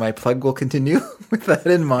 so that my plug will continue with that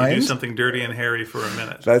in mind. You do something dirty and hairy for a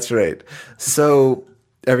minute. That's right. So,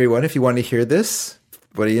 everyone, if you want to hear this,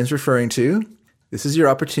 what Ian's referring to, this is your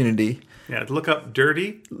opportunity. Yeah, look up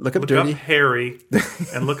dirty, look up hairy,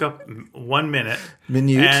 and look up 1 minute,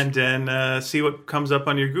 and then see what comes up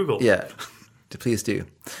on your Google. Yeah, please do.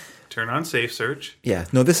 Turn on Safe Search. Yeah,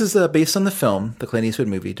 no, this is based on the film, the Clint Eastwood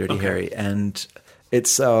movie, Dirty Harry, and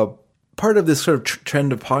it's part of this sort of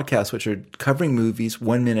trend of podcasts, which are covering movies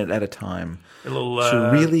 1 minute at a time. To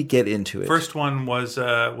really get into it. First one was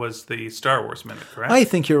the Star Wars Minute, correct? I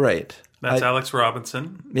think you're right. That's Alex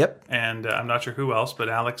Robinson. Yep. And I'm not sure who else, but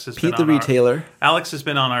Alex has Pete the Retailer. Alex has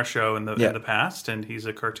been on our show in the past, and he's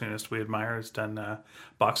a cartoonist we admire. He's done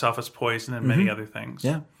Box Office Poison and many other things.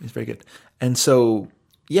 Yeah, he's very good. And so,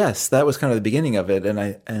 yes, that was kind of the beginning of it.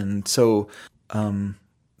 And so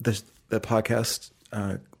the podcast,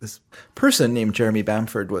 this person named Jeremy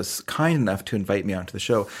Bamford was kind enough to invite me onto the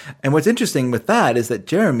show. And what's interesting with that is that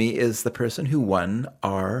Jeremy is the person who won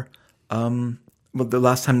our the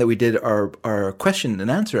last time that we did our question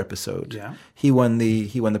and answer episode. Yeah. He won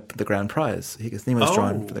the grand prize. His name was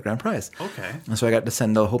drawn for the grand prize. Okay. And so I got to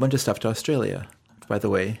send a whole bunch of stuff to Australia. By the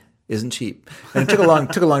way, isn't cheap. And it took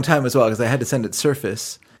a long time as well, because I had to send it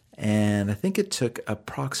Surface. And I think it took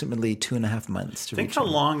approximately 2.5 months to reach. Think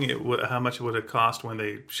how much it would have cost when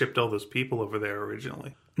they shipped all those people over there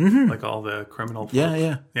originally, like all the criminal folk.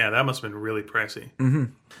 Yeah. That must have been really pricey. Mm-hmm.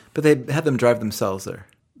 But they had them drive themselves there.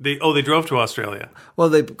 They drove to Australia. Well,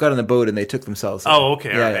 they got on the boat and they took themselves there. Oh,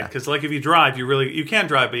 okay, all right. Because like if you drive, you can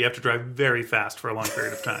drive, but you have to drive very fast for a long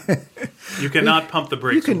period of time. You cannot pump the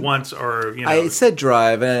brakes once, or I said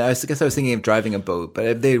drive, and I guess I was thinking of driving a boat,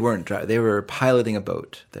 but they weren't driving. They were piloting a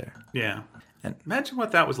boat there. Yeah. And imagine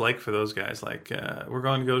what that was like for those guys. Like, we're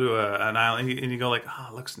going to go to an island, and you go like, oh,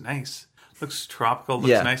 it looks nice. Looks tropical,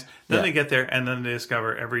 looks nice. Then they get there, and then they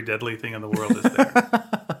discover every deadly thing in the world is there.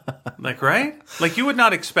 Like, right? Like, you would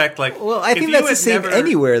not expect, like... Well, I think that's the same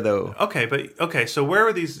anywhere, though. Okay, so where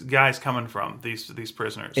are these guys coming from, these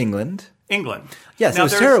prisoners? England. Yes, now, it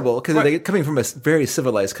was terrible, because they're coming from a very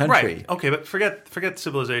civilized country. Right, okay, but forget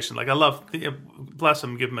civilization. Like, I love... bless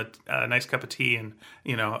them, give them a nice cup of tea and,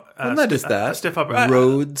 well, not just that. Stiff up...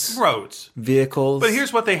 Roads. Vehicles. But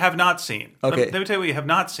here's what they have not seen. Okay. Let me tell you what you have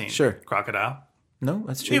not seen. Sure. Crocodile. No,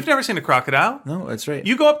 that's true. You've never seen a crocodile. No, that's right.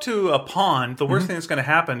 You go up to a pond, the worst thing that's going to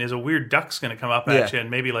happen is a weird duck's going to come up at you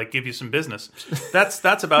and maybe like give you some business.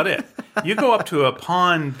 That's about it. You go up to a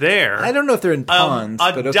pond there. I don't know if they're in ponds,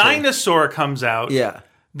 but okay. Dinosaur comes out. Yeah.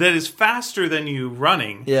 That is faster than you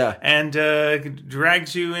running. Yeah. And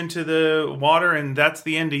drags you into the water, and that's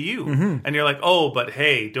the end of you. Mm-hmm. And you're like, oh, but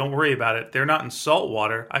hey, don't worry about it. They're not in salt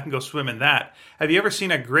water. I can go swim in that. Have you ever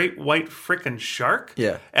seen a great white frickin' shark?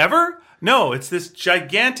 Yeah. Ever? No, it's this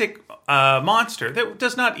gigantic monster that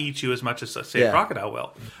does not eat you as much as, say, a crocodile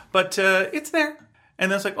will. But it's there. And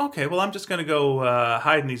then it's like, okay, well, I'm just going to go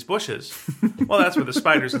hide in these bushes. Well, that's where the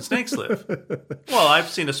spiders and snakes live. Well, I've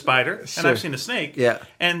seen a spider, and I've seen a snake. Yeah.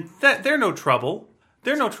 And they're no trouble.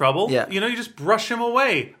 They're no trouble. Yeah. You know, you just brush them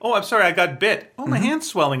away. Oh, I'm sorry, I got bit. Oh, my hand's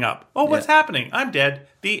swelling up. Oh, what's happening? I'm dead.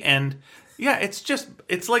 The end. Yeah,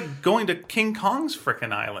 it's like going to King Kong's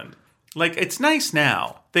frickin' island. Like, it's nice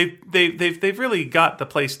now. They've really got the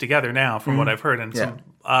place together now, from what I've heard, and some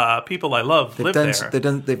people I love live there.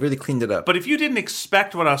 They've really cleaned it up. But if you didn't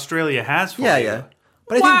expect what Australia has for you,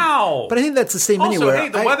 But I think that's the same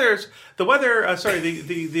anywhere. Also, hey,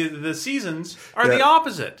 the seasons are the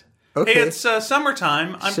opposite. Okay. Hey, it's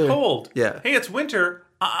summertime. I'm cold. Yeah. Hey, it's winter.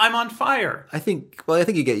 I'm on fire. I think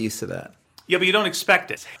you get used to that. Yeah, but you don't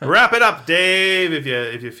expect it. Wrap it up, Dave,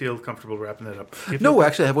 if you feel comfortable wrapping it up. No,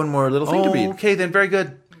 actually, I have one more little thing to read. Okay, then. Very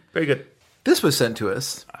good. Very good. This was sent to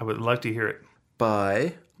us. I would love to hear it.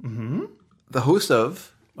 By the host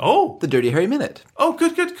of the Dirty Harry Minute. Oh,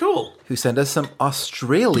 good, cool. Who sent us some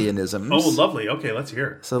Australianisms. Oh, lovely. Okay, let's hear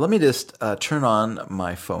it. So let me just turn on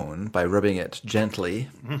my phone by rubbing it gently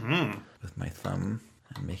with my thumb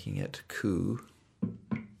and making it coo.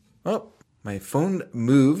 Oh. My phone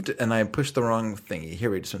moved, and I pushed the wrong thingy. Here,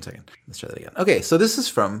 wait just 1 second. Let's try that again. Okay, so this is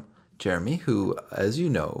from Jeremy, who, as you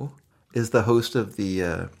know, is the host of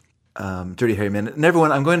the Dirty Harry Minute. And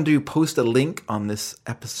everyone, I'm going to post a link on this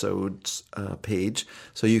episode's page,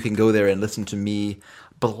 so you can go there and listen to me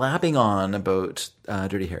blabbing on about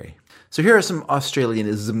Dirty Harry. So here are some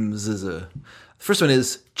Australianisms. The first one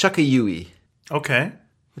is chuck-a-yui. Okay.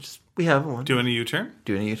 Which is, we have one. Doing a U-turn?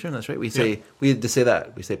 Doing a U-turn, that's right. We had to say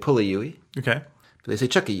that. We say pull-a-yui. Okay. But they say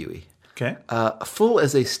chuck-a-yui. Okay. Full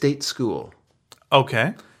as a state school.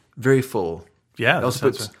 Okay. Very full. Yeah. It also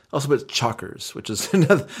puts chockers, which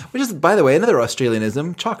is by the way another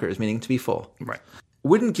Australianism. Chockers meaning to be full. Right.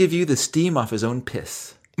 Wouldn't give you the steam off his own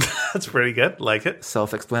piss. That's pretty good. Like it.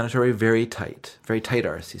 Self-explanatory. Very tight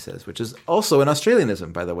arse. He says, which is also an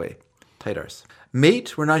Australianism, by the way. Tight arse.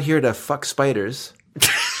 Mate, we're not here to fuck spiders.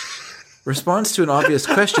 Response to an obvious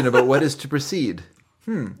question about what is to proceed.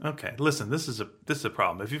 Okay, listen. This is a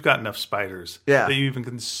problem. If you've got enough spiders that you even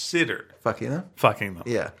consider fucking them,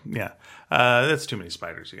 yeah. That's too many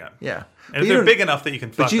spiders you got. Yeah, and if they're big enough that you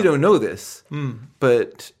can fuck But you them. don't know this.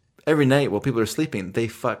 But every night while people are sleeping, they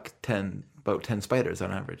fuck about 10 spiders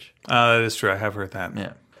on average. That is true. I have heard that.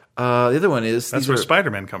 Yeah. The other one is that's where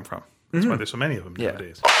Spider-Men come from. That's why there's so many of them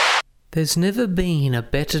nowadays. There's never been a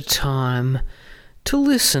better time to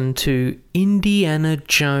listen to Indiana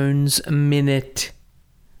Jones Minute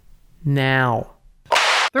now.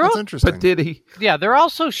 That's interesting. But did he? Yeah, they're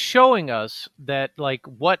also showing us that, like,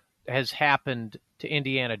 what has happened to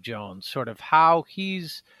Indiana Jones, sort of how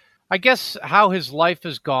he's, I guess, how his life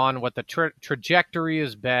has gone, what the trajectory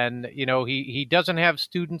has been. You know, he doesn't have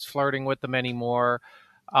students flirting with him anymore.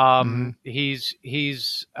 He's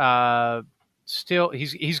still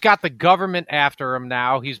he's got the government after him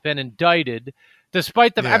now. He's been indicted.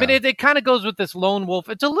 Despite the, I mean, it kind of goes with this lone wolf.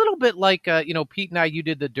 It's a little bit like, Pete and I, you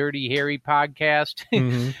did the Dirty Harry podcast,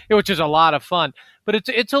 which is a lot of fun. But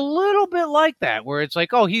it's a little bit like that, where it's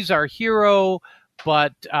like, oh, he's our hero,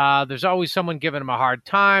 but there's always someone giving him a hard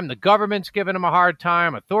time. The government's giving him a hard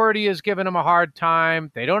time. Authority is giving him a hard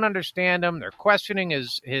time. They don't understand him. They're questioning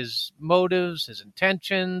his motives, his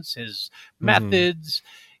intentions, his methods.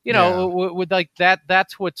 You know, with like that.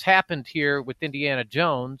 That's what's happened here with Indiana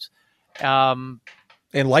Jones. And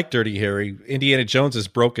like Dirty Harry, Indiana Jones has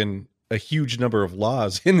broken a huge number of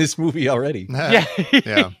laws in this movie already.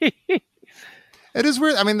 Yeah. It is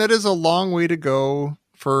weird. I mean, that is a long way to go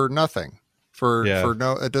for nothing. For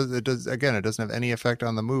no, it does again. It doesn't have any effect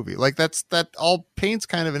on the movie. Like that all paints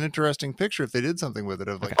kind of an interesting picture if they did something with it.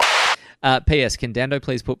 Of like, P.S. Can Dando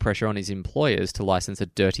please put pressure on his employers to license a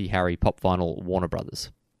Dirty Harry pop vinyl Warner Brothers?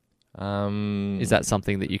 Is that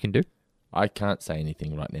something that you can do? I can't say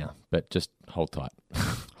anything right now, but just hold tight.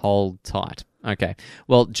 Hold tight. Okay.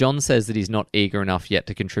 Well, John says that he's not eager enough yet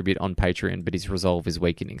to contribute on Patreon, but his resolve is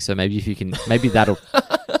weakening. So maybe if you can, maybe that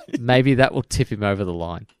will tip him over the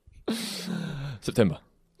line. September.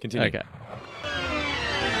 Continue. Okay.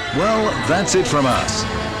 Well, that's it from us.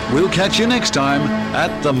 We'll catch you next time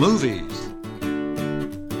at the movies.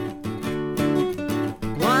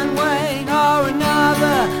 One way or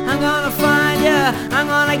another, I'm gonna find you. I'm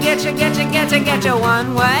gonna get you.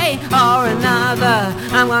 One way or another,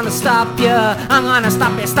 I'm gonna stop you. I'm gonna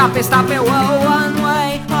stop you. Whoa, one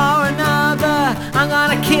way or another, I'm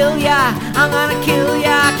gonna kill ya. I'm gonna kill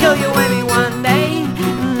ya. Kill you maybe one day.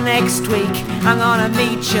 Next week, I'm gonna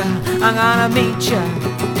meet you.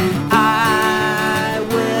 I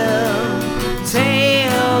will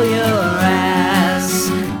tail your ass.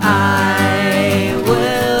 I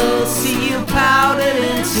will see you powdered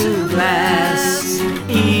into glass,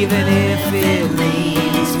 even if it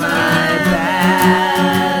means my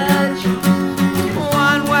badge.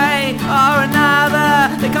 One way or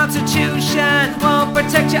another, the Constitution won't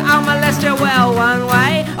protect you, I'll molest you. Well, one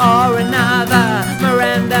way or another,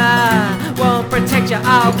 Miranda won't protect you,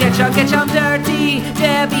 I'll get you. I'm Dirty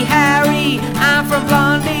Debbie Harry, I'm from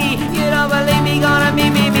Blondie. You don't believe me, gonna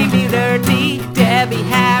meet me. Dirty Debbie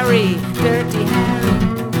Harry, Dirty Harry.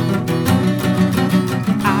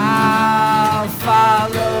 I'll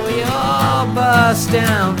follow your bus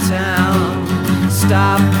downtown,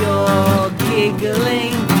 stop your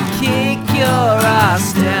giggling, kick your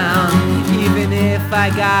ass down, even if I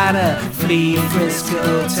gotta flee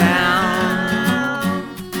Frisco town.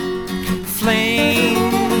 Fling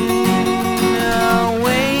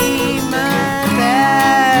away my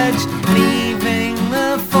badge, leaving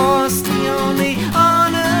the force the only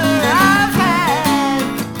honor I've had.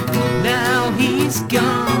 Now he's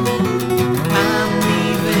gone, I'm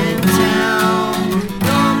leaving town.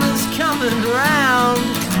 Norma's coming round.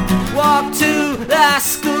 Walk to the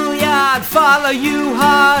schoolyard, follow you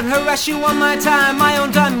hard, harass you on my time, my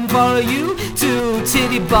own time, follow you to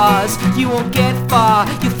titty bars. You won't get far,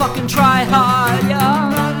 you fucking try hard. Yeah,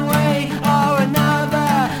 one way or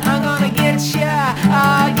another, I'm gonna get ya.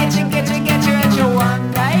 I'll get you.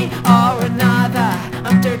 One way or another,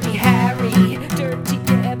 I'm Dirty Harry, Dirty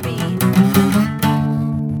Debbie.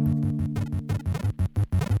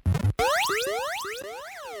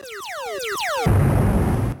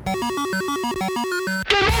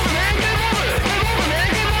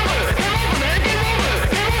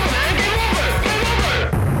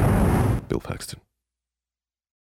 Bill Paxton.